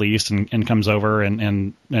in the Middle East and comes over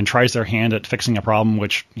and tries their hand at fixing a problem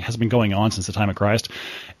which has been going on since the time of Christ?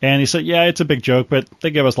 And he said, yeah, it's a big joke, but they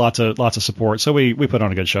give us lots of support, so we put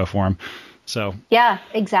on a good show for him. So yeah,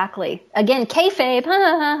 exactly. Again,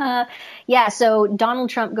 kayfabe. Yeah. So Donald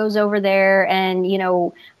Trump goes over there, and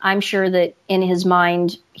I'm sure that in his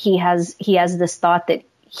mind he has this thought that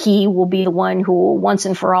he will be the one who will once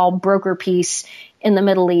and for all broker peace in the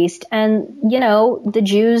Middle East. And the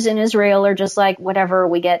Jews in Israel are just like, whatever.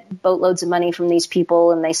 We get boatloads of money from these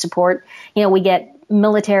people, and they support. We get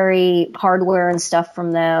military hardware and stuff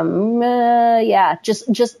from them.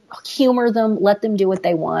 Just humor them. Let them do what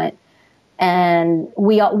they want. And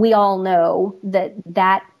we all know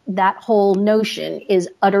that whole notion is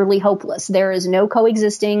utterly hopeless. There is no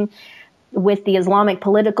coexisting with the Islamic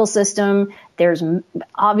political system. There's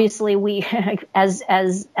obviously as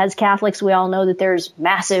Catholics, we all know that there's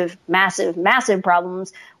massive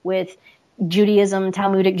problems with Judaism,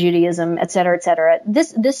 Talmudic Judaism, et cetera, et cetera.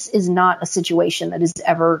 This is not a situation that is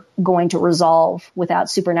ever going to resolve without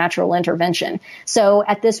supernatural intervention. So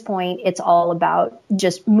at this point, it's all about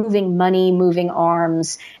just moving money, moving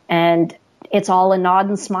arms, and it's all a nod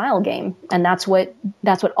and smile game. And that's what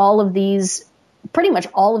all of these, pretty much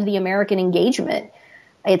all of the American engagement,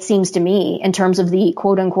 it seems to me, in terms of the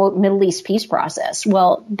quote unquote Middle East peace process.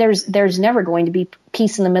 Well, there's never going to be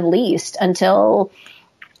peace in the Middle East until,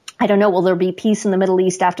 I don't know, will there be peace in the Middle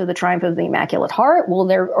East after the triumph of the Immaculate Heart? Will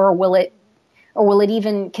it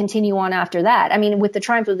even continue on after that? I mean, with the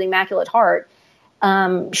triumph of the Immaculate Heart,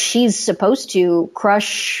 she's supposed to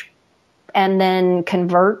crush and then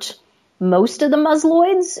convert most of the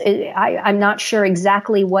Muslims. I'm not sure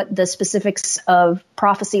exactly what the specifics of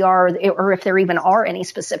prophecy are, or if there even are any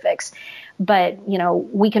specifics. But,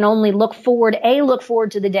 we can only look forward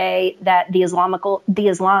to the day that the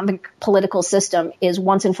Islamic political system is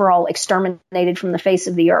once and for all exterminated from the face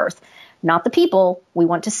of the earth. Not the people. We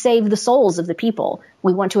want to save the souls of the people.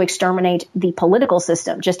 We want to exterminate the political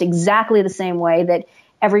system, just exactly the same way that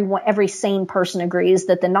every sane person agrees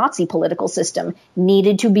that the Nazi political system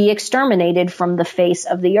needed to be exterminated from the face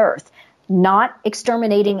of the earth. Not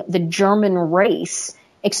exterminating the German race,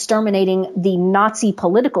 exterminating the Nazi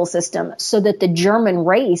political system so that the German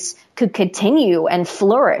race could continue and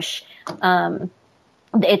flourish.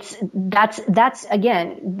 That's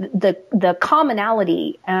again the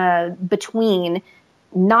commonality between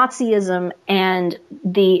Nazism and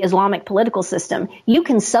the Islamic political system. You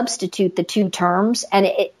can substitute the two terms, and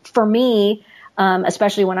for me,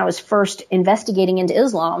 especially when I was first investigating into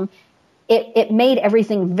Islam, it made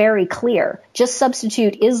everything very clear. Just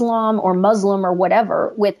substitute Islam or Muslim or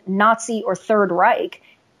whatever with Nazi or Third Reich,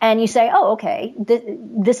 and you say, oh, okay,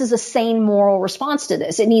 this is a sane moral response to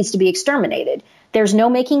this. It needs to be exterminated. There's no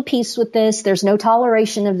making peace with this. There's no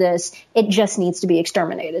toleration of this. It just needs to be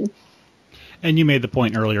exterminated. And you made the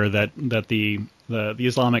point earlier that the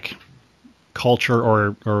Islamic culture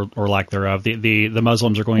or lack thereof, the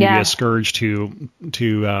Muslims are going to be a scourge to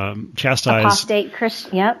chastise apostate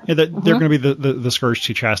Christian. Yep. Yeah, they're going to be the scourge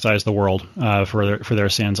to chastise the world for their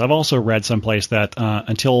sins. I've also read someplace that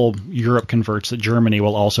until Europe converts, that Germany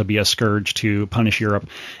will also be a scourge to punish Europe.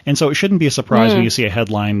 And so it shouldn't be a surprise when you see a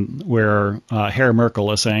headline where Herr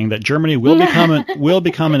Merkel is saying that Germany will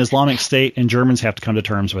become an Islamic state and Germans have to come to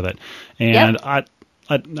terms with it. And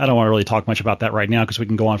I don't want to really talk much about that right now because we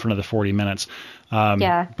can go on for another 40 minutes.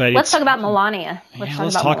 But let's talk about Melania.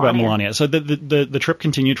 Let's talk about Melania. So the trip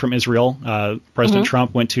continued from Israel. President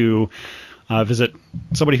Trump went to visit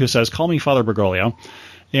somebody who says, "Call me Father Bergoglio."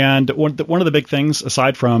 And one of the big things,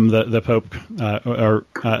 aside from the Pope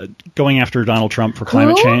going after Donald Trump for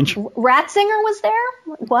climate change, Ratzinger was there.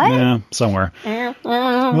 What? Yeah, somewhere.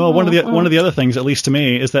 Well, one of the other things, at least to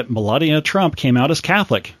me, is that Melania Trump came out as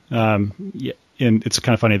Catholic. And it's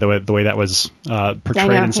kind of funny the way that was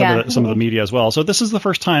portrayed in some of the media as well. So this is the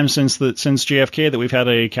first time since JFK that we've had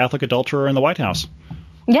a Catholic adulterer in the White House.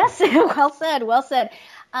 Yes, well said, well said.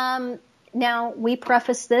 Now we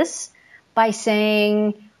preface this by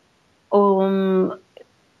saying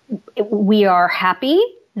we are happy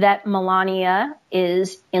that Melania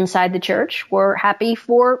is inside the church. We're happy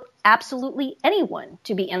for absolutely anyone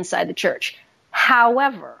to be inside the church.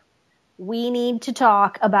 However, we need to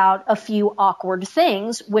talk about a few awkward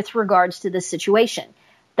things with regards to this situation.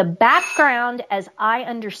 The background, as I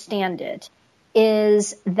understand it,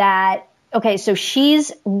 is that, okay, so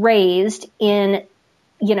she's raised in,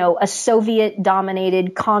 a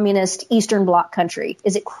Soviet-dominated communist Eastern Bloc country.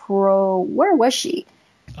 Is it where was she?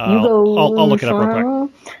 I'll look it up real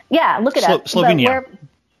quick. Yeah, look it up. Slovenia.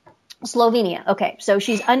 Slovenia. Okay, so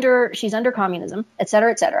she's under communism, et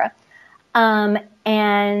cetera, et cetera.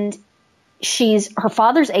 And her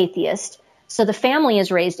father's atheist, so the family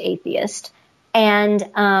is raised atheist,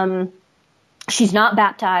 and she's not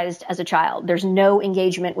baptized as a child. There's no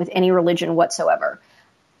engagement with any religion whatsoever.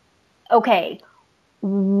 Okay,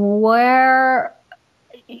 where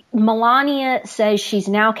Melania says she's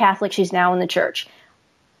now Catholic, she's now in the church.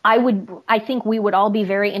 I think we would all be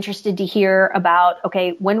very interested to hear about,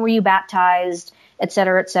 okay, when were you baptized, et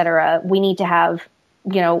cetera, et cetera. We need to have,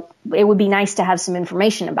 it would be nice to have some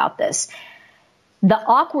information about this. The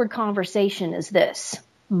awkward conversation is this.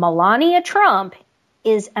 Melania Trump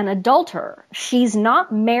is an adulterer. She's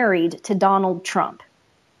not married to Donald Trump.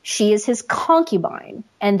 She is his concubine,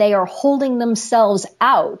 and they are holding themselves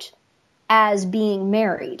out as being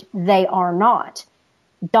married. They are not.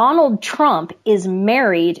 Donald Trump is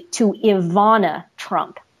married to Ivana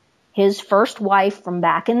Trump, his first wife from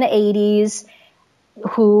back in the 80s,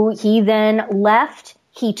 who he then left.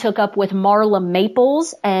 He took up with Marla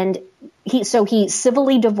Maples, and he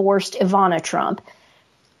civilly divorced Ivana Trump,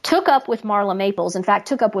 took up with Marla Maples. In fact,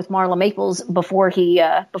 took up with Marla Maples before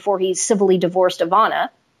he civilly divorced Ivana,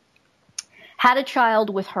 had a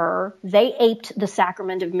child with her. They aped the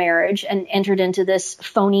sacrament of marriage and entered into this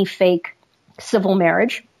phony, fake civil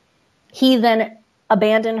marriage. He then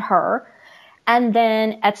abandoned her and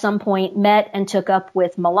then at some point met and took up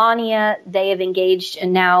with Melania. They have engaged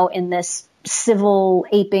and now in this civil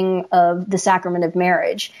aping of the sacrament of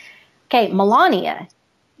marriage. Okay, Melania,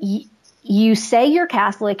 you say you're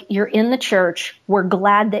Catholic, you're in the church, we're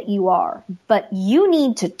glad that you are, but you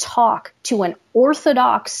need to talk to an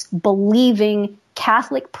Orthodox believing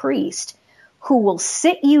Catholic priest who will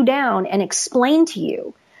sit you down and explain to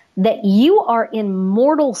you that you are in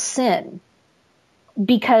mortal sin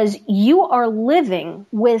because you are living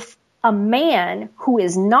with a man who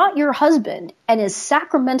is not your husband and is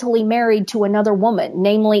sacramentally married to another woman,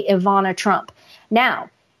 namely Ivana Trump. Now,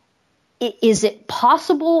 is it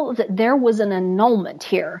possible that there was an annulment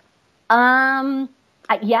here? I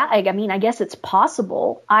guess it's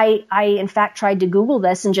possible. I in fact tried to Google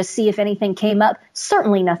this and just see if anything came up.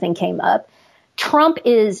 Certainly nothing came up. Trump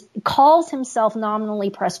calls himself nominally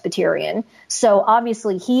Presbyterian, so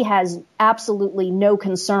obviously he has absolutely no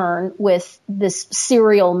concern with this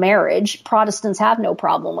serial marriage. Protestants have no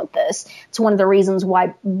problem with this. It's one of the reasons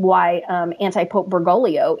why anti-Pope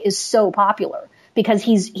Bergoglio is so popular, because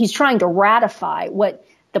he's trying to ratify what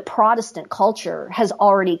the Protestant culture has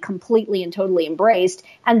already completely and totally embraced,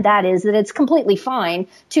 and that is that it's completely fine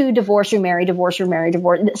to divorce, remarry, divorce, remarry,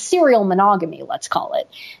 divorce, serial monogamy, let's call it.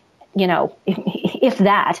 If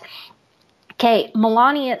that. Okay,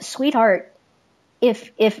 Melania, sweetheart,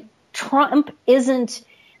 if Trump doesn't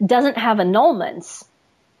have annulments,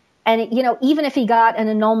 And, even if he got an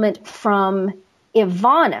annulment from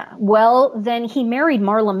Ivana, well, then he married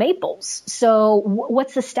Marla Maples. So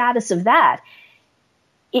what's the status of that?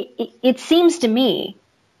 It seems to me,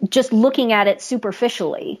 just looking at it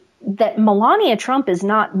superficially, that Melania Trump is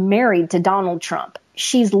not married to Donald Trump.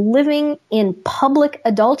 She's living in public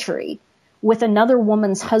adultery with another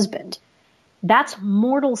woman's husband. That's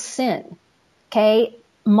mortal sin. Okay,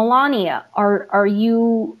 Melania, are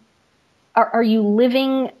you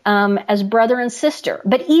living as brother and sister?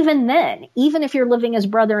 But even then, even if you're living as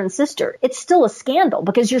brother and sister, it's still a scandal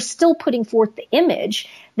because you're still putting forth the image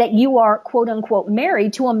that you are, quote unquote,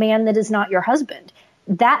 married to a man that is not your husband.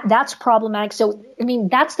 That's problematic. So,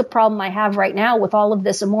 that's the problem I have right now with all of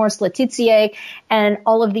this Amoris Laetitia and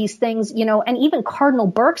all of these things, and even Cardinal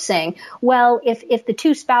Burke saying, well, if the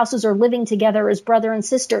two spouses are living together as brother and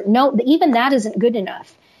sister, no, even that isn't good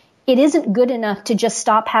enough. It isn't good enough to just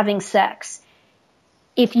stop having sex.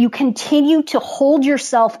 If you continue to hold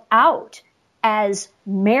yourself out as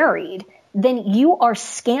married, then you are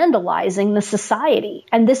scandalizing the society.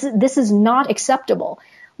 And this is not acceptable.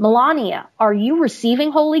 Melania, are you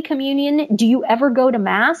receiving Holy Communion? Do you ever go to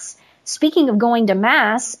Mass? Speaking of going to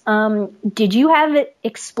Mass, did you have it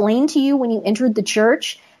explained to you when you entered the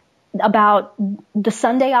church about the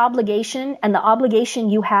Sunday obligation and the obligation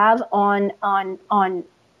you have on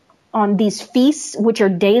these feasts, which are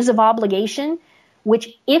days of obligation,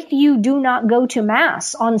 which if you do not go to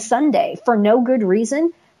Mass on Sunday for no good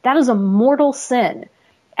reason, that is a mortal sin.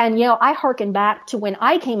 And, I hearken back to when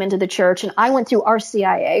I came into the church and I went through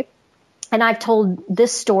RCIA, and I've told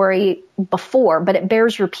this story before, but it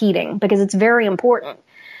bears repeating because it's very important.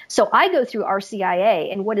 So I go through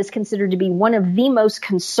RCIA in what is considered to be one of the most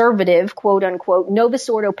conservative, quote unquote, Novus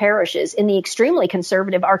Ordo parishes in the extremely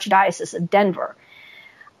conservative Archdiocese of Denver.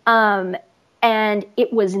 And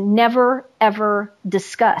it was never, ever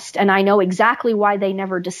discussed. And I know exactly why they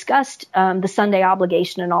never discussed the Sunday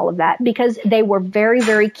obligation and all of that, because they were very,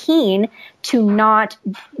 very keen to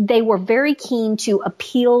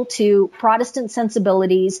appeal to Protestant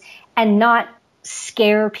sensibilities and not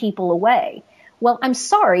scare people away. Well, I'm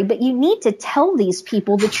sorry, but you need to tell these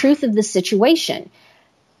people the truth of the situation.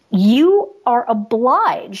 You are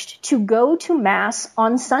obliged to go to Mass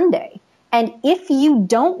on Sunday. And if you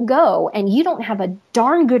don't go and you don't have a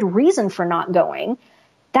darn good reason for not going,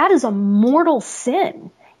 that is a mortal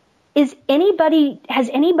sin. Has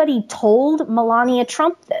anybody told Melania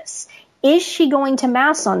Trump this? Is she going to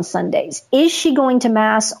Mass on Sundays? Is she going to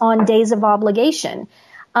Mass on days of obligation?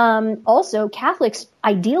 Also, Catholics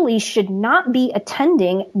ideally should not be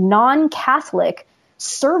attending non-Catholic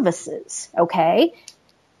services. Okay.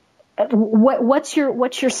 What's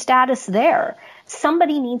your status there?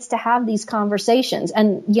 Somebody needs to have these conversations.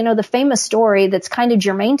 And, the famous story that's kind of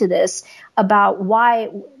germane to this about why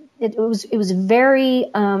it was very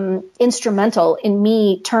instrumental in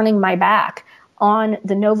me turning my back on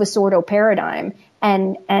the Novus Ordo paradigm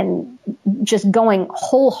and just going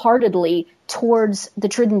wholeheartedly towards the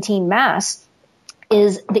Tridentine Mass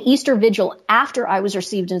is the Easter Vigil after I was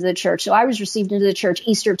received into the church. So I was received into the church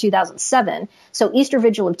Easter of 2007. So Easter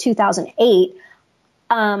Vigil of 2008,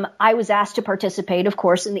 I was asked to participate, of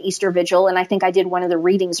course, in the Easter Vigil, and I think I did one of the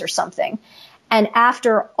readings or something. And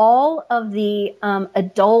after all of the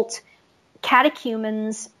adult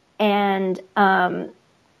catechumens and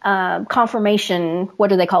confirmation,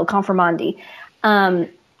 what are they called? Confirmandi.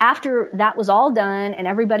 After that was all done and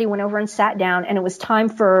everybody went over and sat down and it was time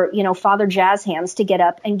for, Father Jazz Hands to get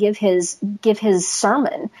up and give his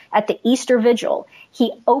sermon at the Easter Vigil.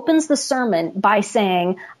 He opens the sermon by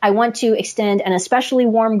saying, I want to extend an especially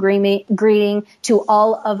warm greeting to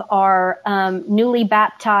all of our newly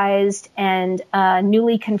baptized and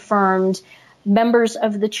newly confirmed members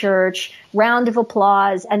of the church. Round of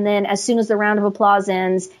applause. And then as soon as the round of applause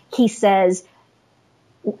ends, he says,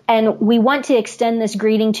 and we want to extend this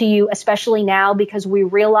greeting to you, especially now, because we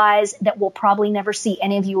realize that we'll probably never see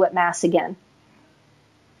any of you at Mass again.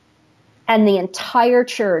 And the entire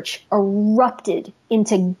church erupted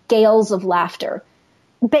into gales of laughter.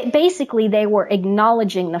 Basically, they were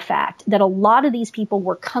acknowledging the fact that a lot of these people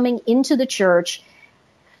were coming into the church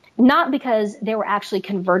not because they were actually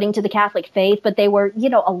converting to the Catholic faith, but they were,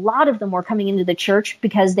 a lot of them were coming into the church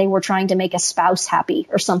because they were trying to make a spouse happy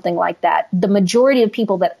or something like that. The majority of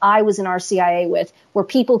people that I was in RCIA with were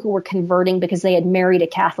people who were converting because they had married a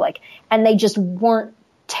Catholic and they just weren't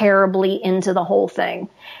terribly into the whole thing.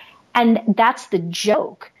 And that's the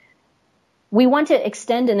joke. We want to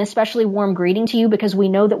extend an especially warm greeting to you because we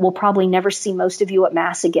know that we'll probably never see most of you at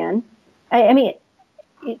Mass again. I mean,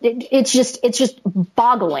 it's just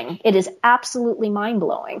boggling. It is absolutely mind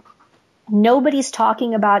blowing. Nobody's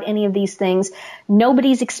talking about any of these things.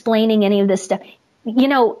 Nobody's explaining any of this stuff. You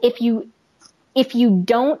know, if you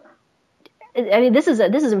don't, I mean, this is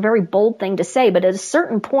a very bold thing to say, but at a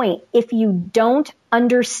certain point, if you don't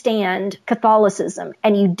understand Catholicism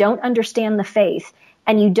and you don't understand the faith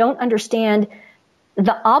and you don't understand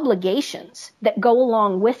the obligations that go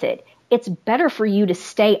along with it, it's better for you to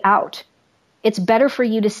stay out. It's better for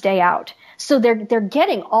you to stay out. So they're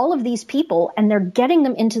getting all of these people and they're getting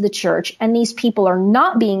them into the church, and these people are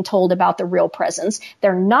not being told about the real presence.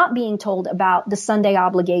 They're not being told about the Sunday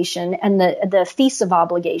obligation and the feasts of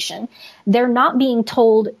obligation. They're not being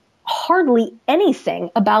told hardly anything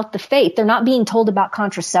about the faith. They're not being told about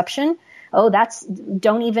contraception. Oh,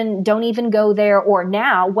 don't even go there. Or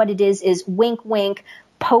now what it is wink, wink,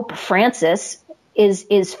 Pope Francis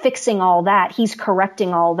is fixing all that. He's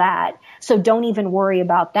correcting all that. So don't even worry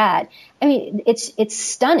about that. I mean, it's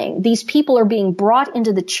stunning. These people are being brought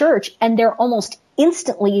into the church and they're almost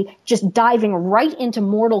instantly just diving right into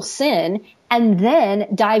mortal sin and then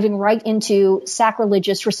diving right into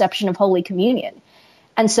sacrilegious reception of Holy Communion.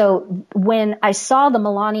 And so when I saw the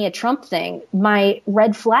Melania Trump thing, my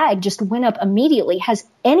red flag just went up immediately. Has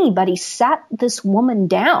anybody sat this woman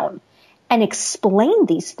down and explained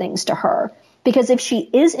these things to her? Because if she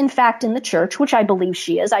is in fact in the church, which I believe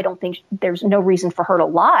she is, I don't think there's no reason for her to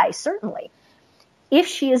lie, certainly. If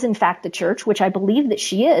she is in fact the church, which I believe that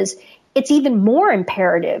she is, it's even more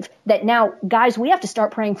imperative that now, guys, we have to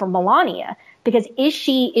start praying for Melania, because is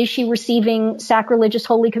she receiving sacrilegious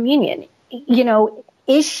Holy Communion? You know,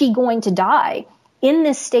 is she going to die in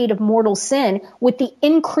this state of mortal sin with the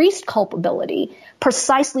increased culpability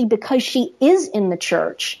precisely because she is in the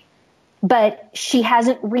church? But she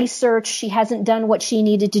hasn't researched, she hasn't done what she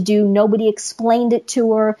needed to do, nobody explained it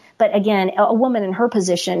to her. But again, a woman in her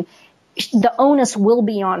position, the onus will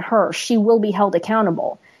be on her. She will be held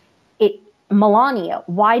accountable. Melania,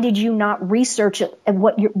 why did you not research it,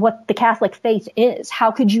 what the Catholic faith is?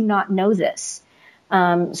 How could you not know this?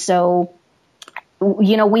 So,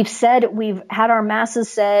 you know, we've had our masses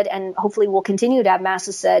said, and hopefully we'll continue to have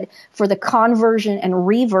masses said for the conversion and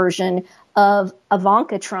reversion of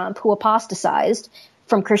Ivanka Trump, who apostatized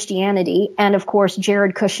from Christianity, and of course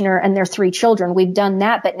Jared Kushner and their 3 children. We've done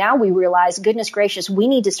that, but now we realize, goodness gracious, we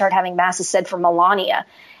need to start having masses said for Melania.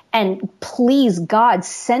 And please, God,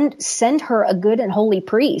 send her a good and holy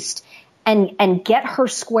priest and get her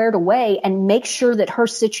squared away and make sure that her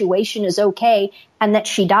situation is okay and that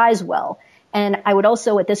she dies well. And I would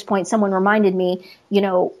also, at this point, someone reminded me, you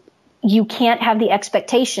know, you can't have the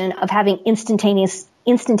expectation of having instantaneous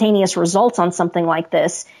results on something like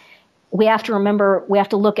this. We have to remember, we have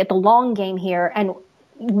to look at the long game here, and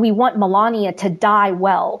we want Melania to die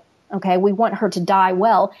well. Okay. We want her to die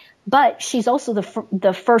well, but she's also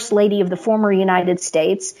the first lady of the former United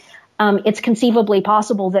States. It's conceivably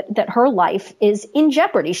possible that her life is in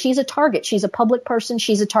jeopardy. She's a target. She's a public person.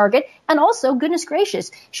 She's a target. And also, goodness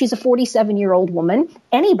gracious, she's a 47-year-old woman.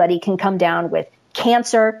 Anybody can come down with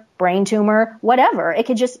cancer, brain tumor, whatever. It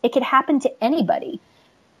could happen to anybody.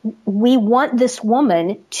 We want this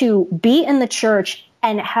woman to be in the church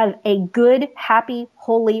and have a good, happy,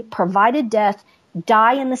 holy, provided death,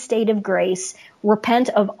 die in the state of grace, repent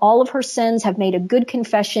of all of her sins, have made a good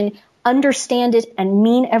confession, understand it, and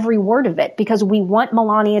mean every word of it, because we want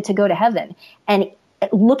Melania to go to heaven. And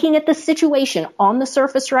looking at the situation on the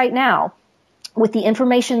surface right now, with the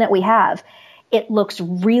information that we have, it looks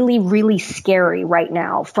really, really scary right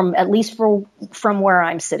now, at least from where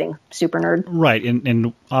I'm sitting, Super Nerd. Right,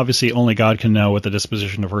 and obviously only God can know what the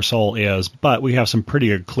disposition of her soul is, but we have some pretty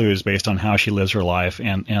good clues based on how she lives her life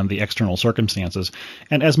and the external circumstances.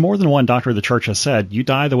 And as more than one doctor of the church has said, you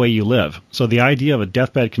die the way you live. So the idea of a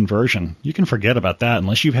deathbed conversion, you can forget about that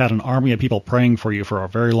unless you've had an army of people praying for you for a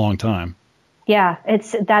very long time. Yeah,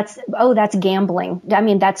 that's gambling. I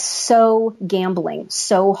mean, that's so gambling,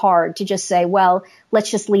 so hard to just say, well, let's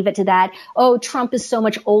just leave it to that. Oh, Trump is so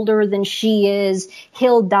much older than she is.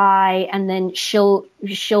 He'll die and then she'll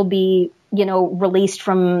be, you know, released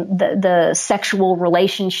from the sexual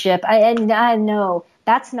relationship. I know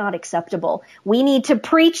that's not acceptable. We need to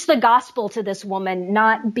preach the gospel to this woman,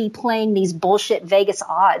 not be playing these bullshit Vegas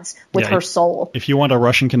odds with her soul. If you want a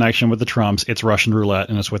Russian connection with the Trumps, it's Russian roulette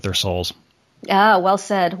and it's with their souls. Ah, well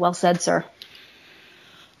said, sir.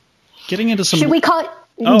 Getting into some. Should we call it?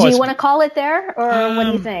 Do you want to call it there, or what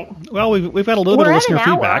do you think? Well, we've got a little bit of listener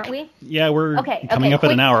feedback. Aren't we? Yeah, we're coming up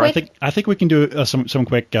at an hour. I think we can do some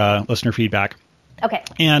quick listener feedback. Okay.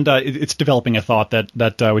 And it's developing a thought that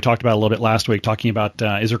we talked about a little bit last week, talking about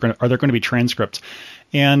are there going to be transcripts?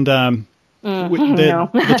 And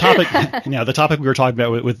The topic, the topic we were talking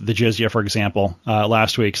about with the jizya, for example,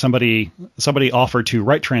 last week, somebody offered to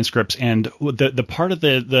write transcripts, and the part of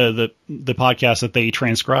the podcast that they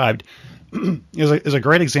transcribed is a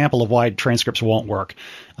great example of why transcripts won't work.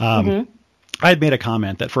 I had made a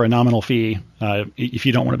comment that for a nominal fee, if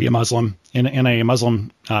you don't want to be a Muslim in a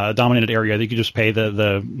Muslim dominated area, you could just pay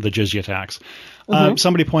the jizya tax.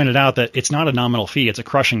 Somebody pointed out that it's not a nominal fee, it's a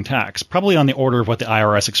crushing tax, probably on the order of what the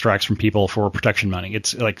IRS extracts from people for protection money.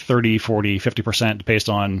 It's like 30, 40, 50% based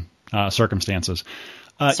on circumstances.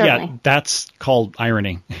 Yeah, that's called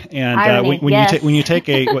irony. And when you take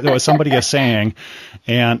what somebody is saying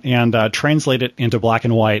and translate it into black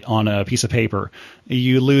and white on a piece of paper,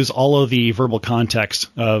 you lose all of the verbal context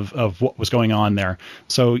of what was going on there.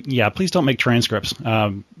 So yeah, please don't make transcripts.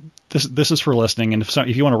 This is for listening, and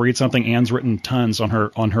if you want to read something, Anne's written tons on her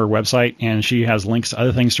website, and she has links to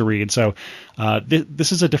other things to read. So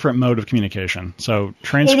this is a different mode of communication. So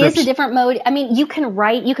transcripts. It is a different mode. I mean, you can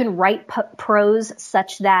write prose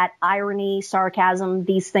such that irony, sarcasm,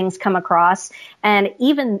 these things come across, and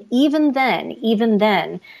even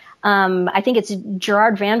then. I think it's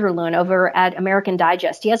Gerard Vanderloon over at American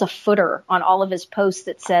Digest. He has a footer on all of his posts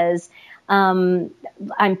that says, I'm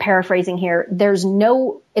paraphrasing here.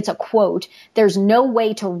 It's a quote. There's no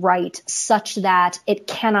way to write such that it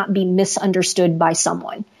cannot be misunderstood by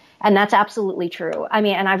someone. And that's absolutely true. I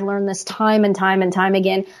mean, and I've learned this time and time and time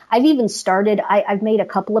again. I've even I've made a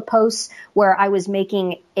couple of posts where I was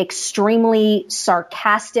making extremely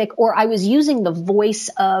sarcastic, or I was using the voice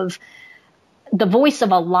of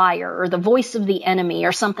a liar or the voice of the enemy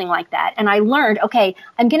or something like that. And I learned, okay,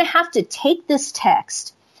 I'm going to have to take this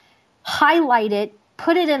text, highlight it,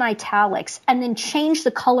 put it in italics, and then change the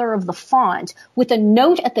color of the font with a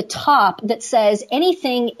note at the top that says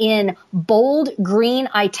anything in bold green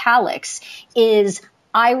italics is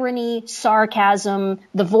irony, sarcasm,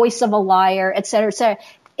 the voice of a liar, et cetera,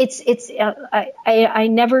 et cetera. I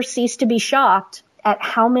never cease to be shocked at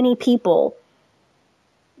how many people,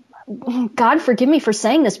 God forgive me for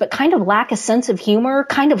saying this, but kind of lack a sense of humor,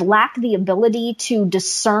 kind of lack the ability to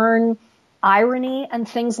discern irony and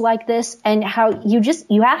things like this, and how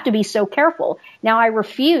you have to be so careful. Now, I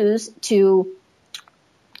refuse to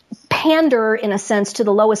pander in a sense to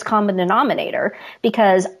the lowest common denominator,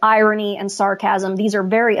 because irony and sarcasm, these are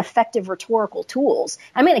very effective rhetorical tools.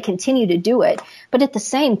 I'm going to continue to do it. But at the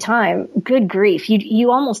same time, good grief, you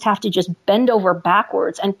almost have to just bend over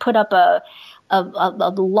backwards and put up a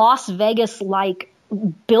Las Vegas-like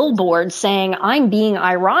billboard saying I'm being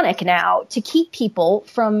ironic now to keep people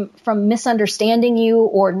from misunderstanding you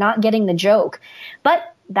or not getting the joke.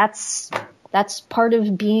 But that's part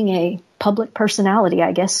of being a public personality,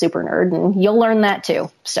 I guess, Super Nerd, and you'll learn that too.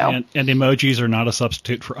 So and emojis are not a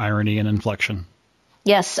substitute for irony and inflection.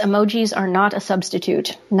 Yes, emojis are not a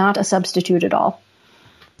substitute at all.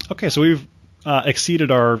 Okay, so we've exceeded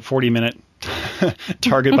our 40-minute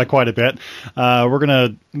target by quite a bit.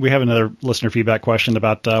 We have another listener feedback question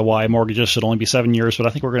about why mortgages should only be 7 years, but I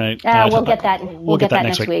think we're going to we'll get that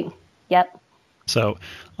next week. Yep. So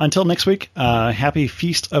until next week, happy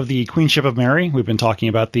Feast of the Queenship of Mary. We've been talking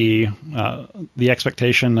about the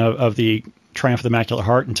expectation of the Triumph of the Immaculate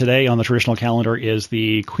Heart, and today on the traditional calendar is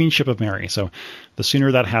the Queenship of Mary. So the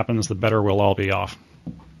sooner that happens, the better we'll all be off.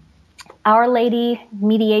 Our Lady,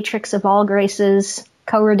 mediatrix of all graces,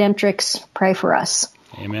 co-redemptrix, pray for us.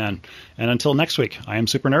 Amen. And until next week, I am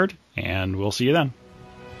Super Nerd, and we'll see you then.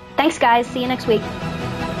 Thanks, guys. See you next week.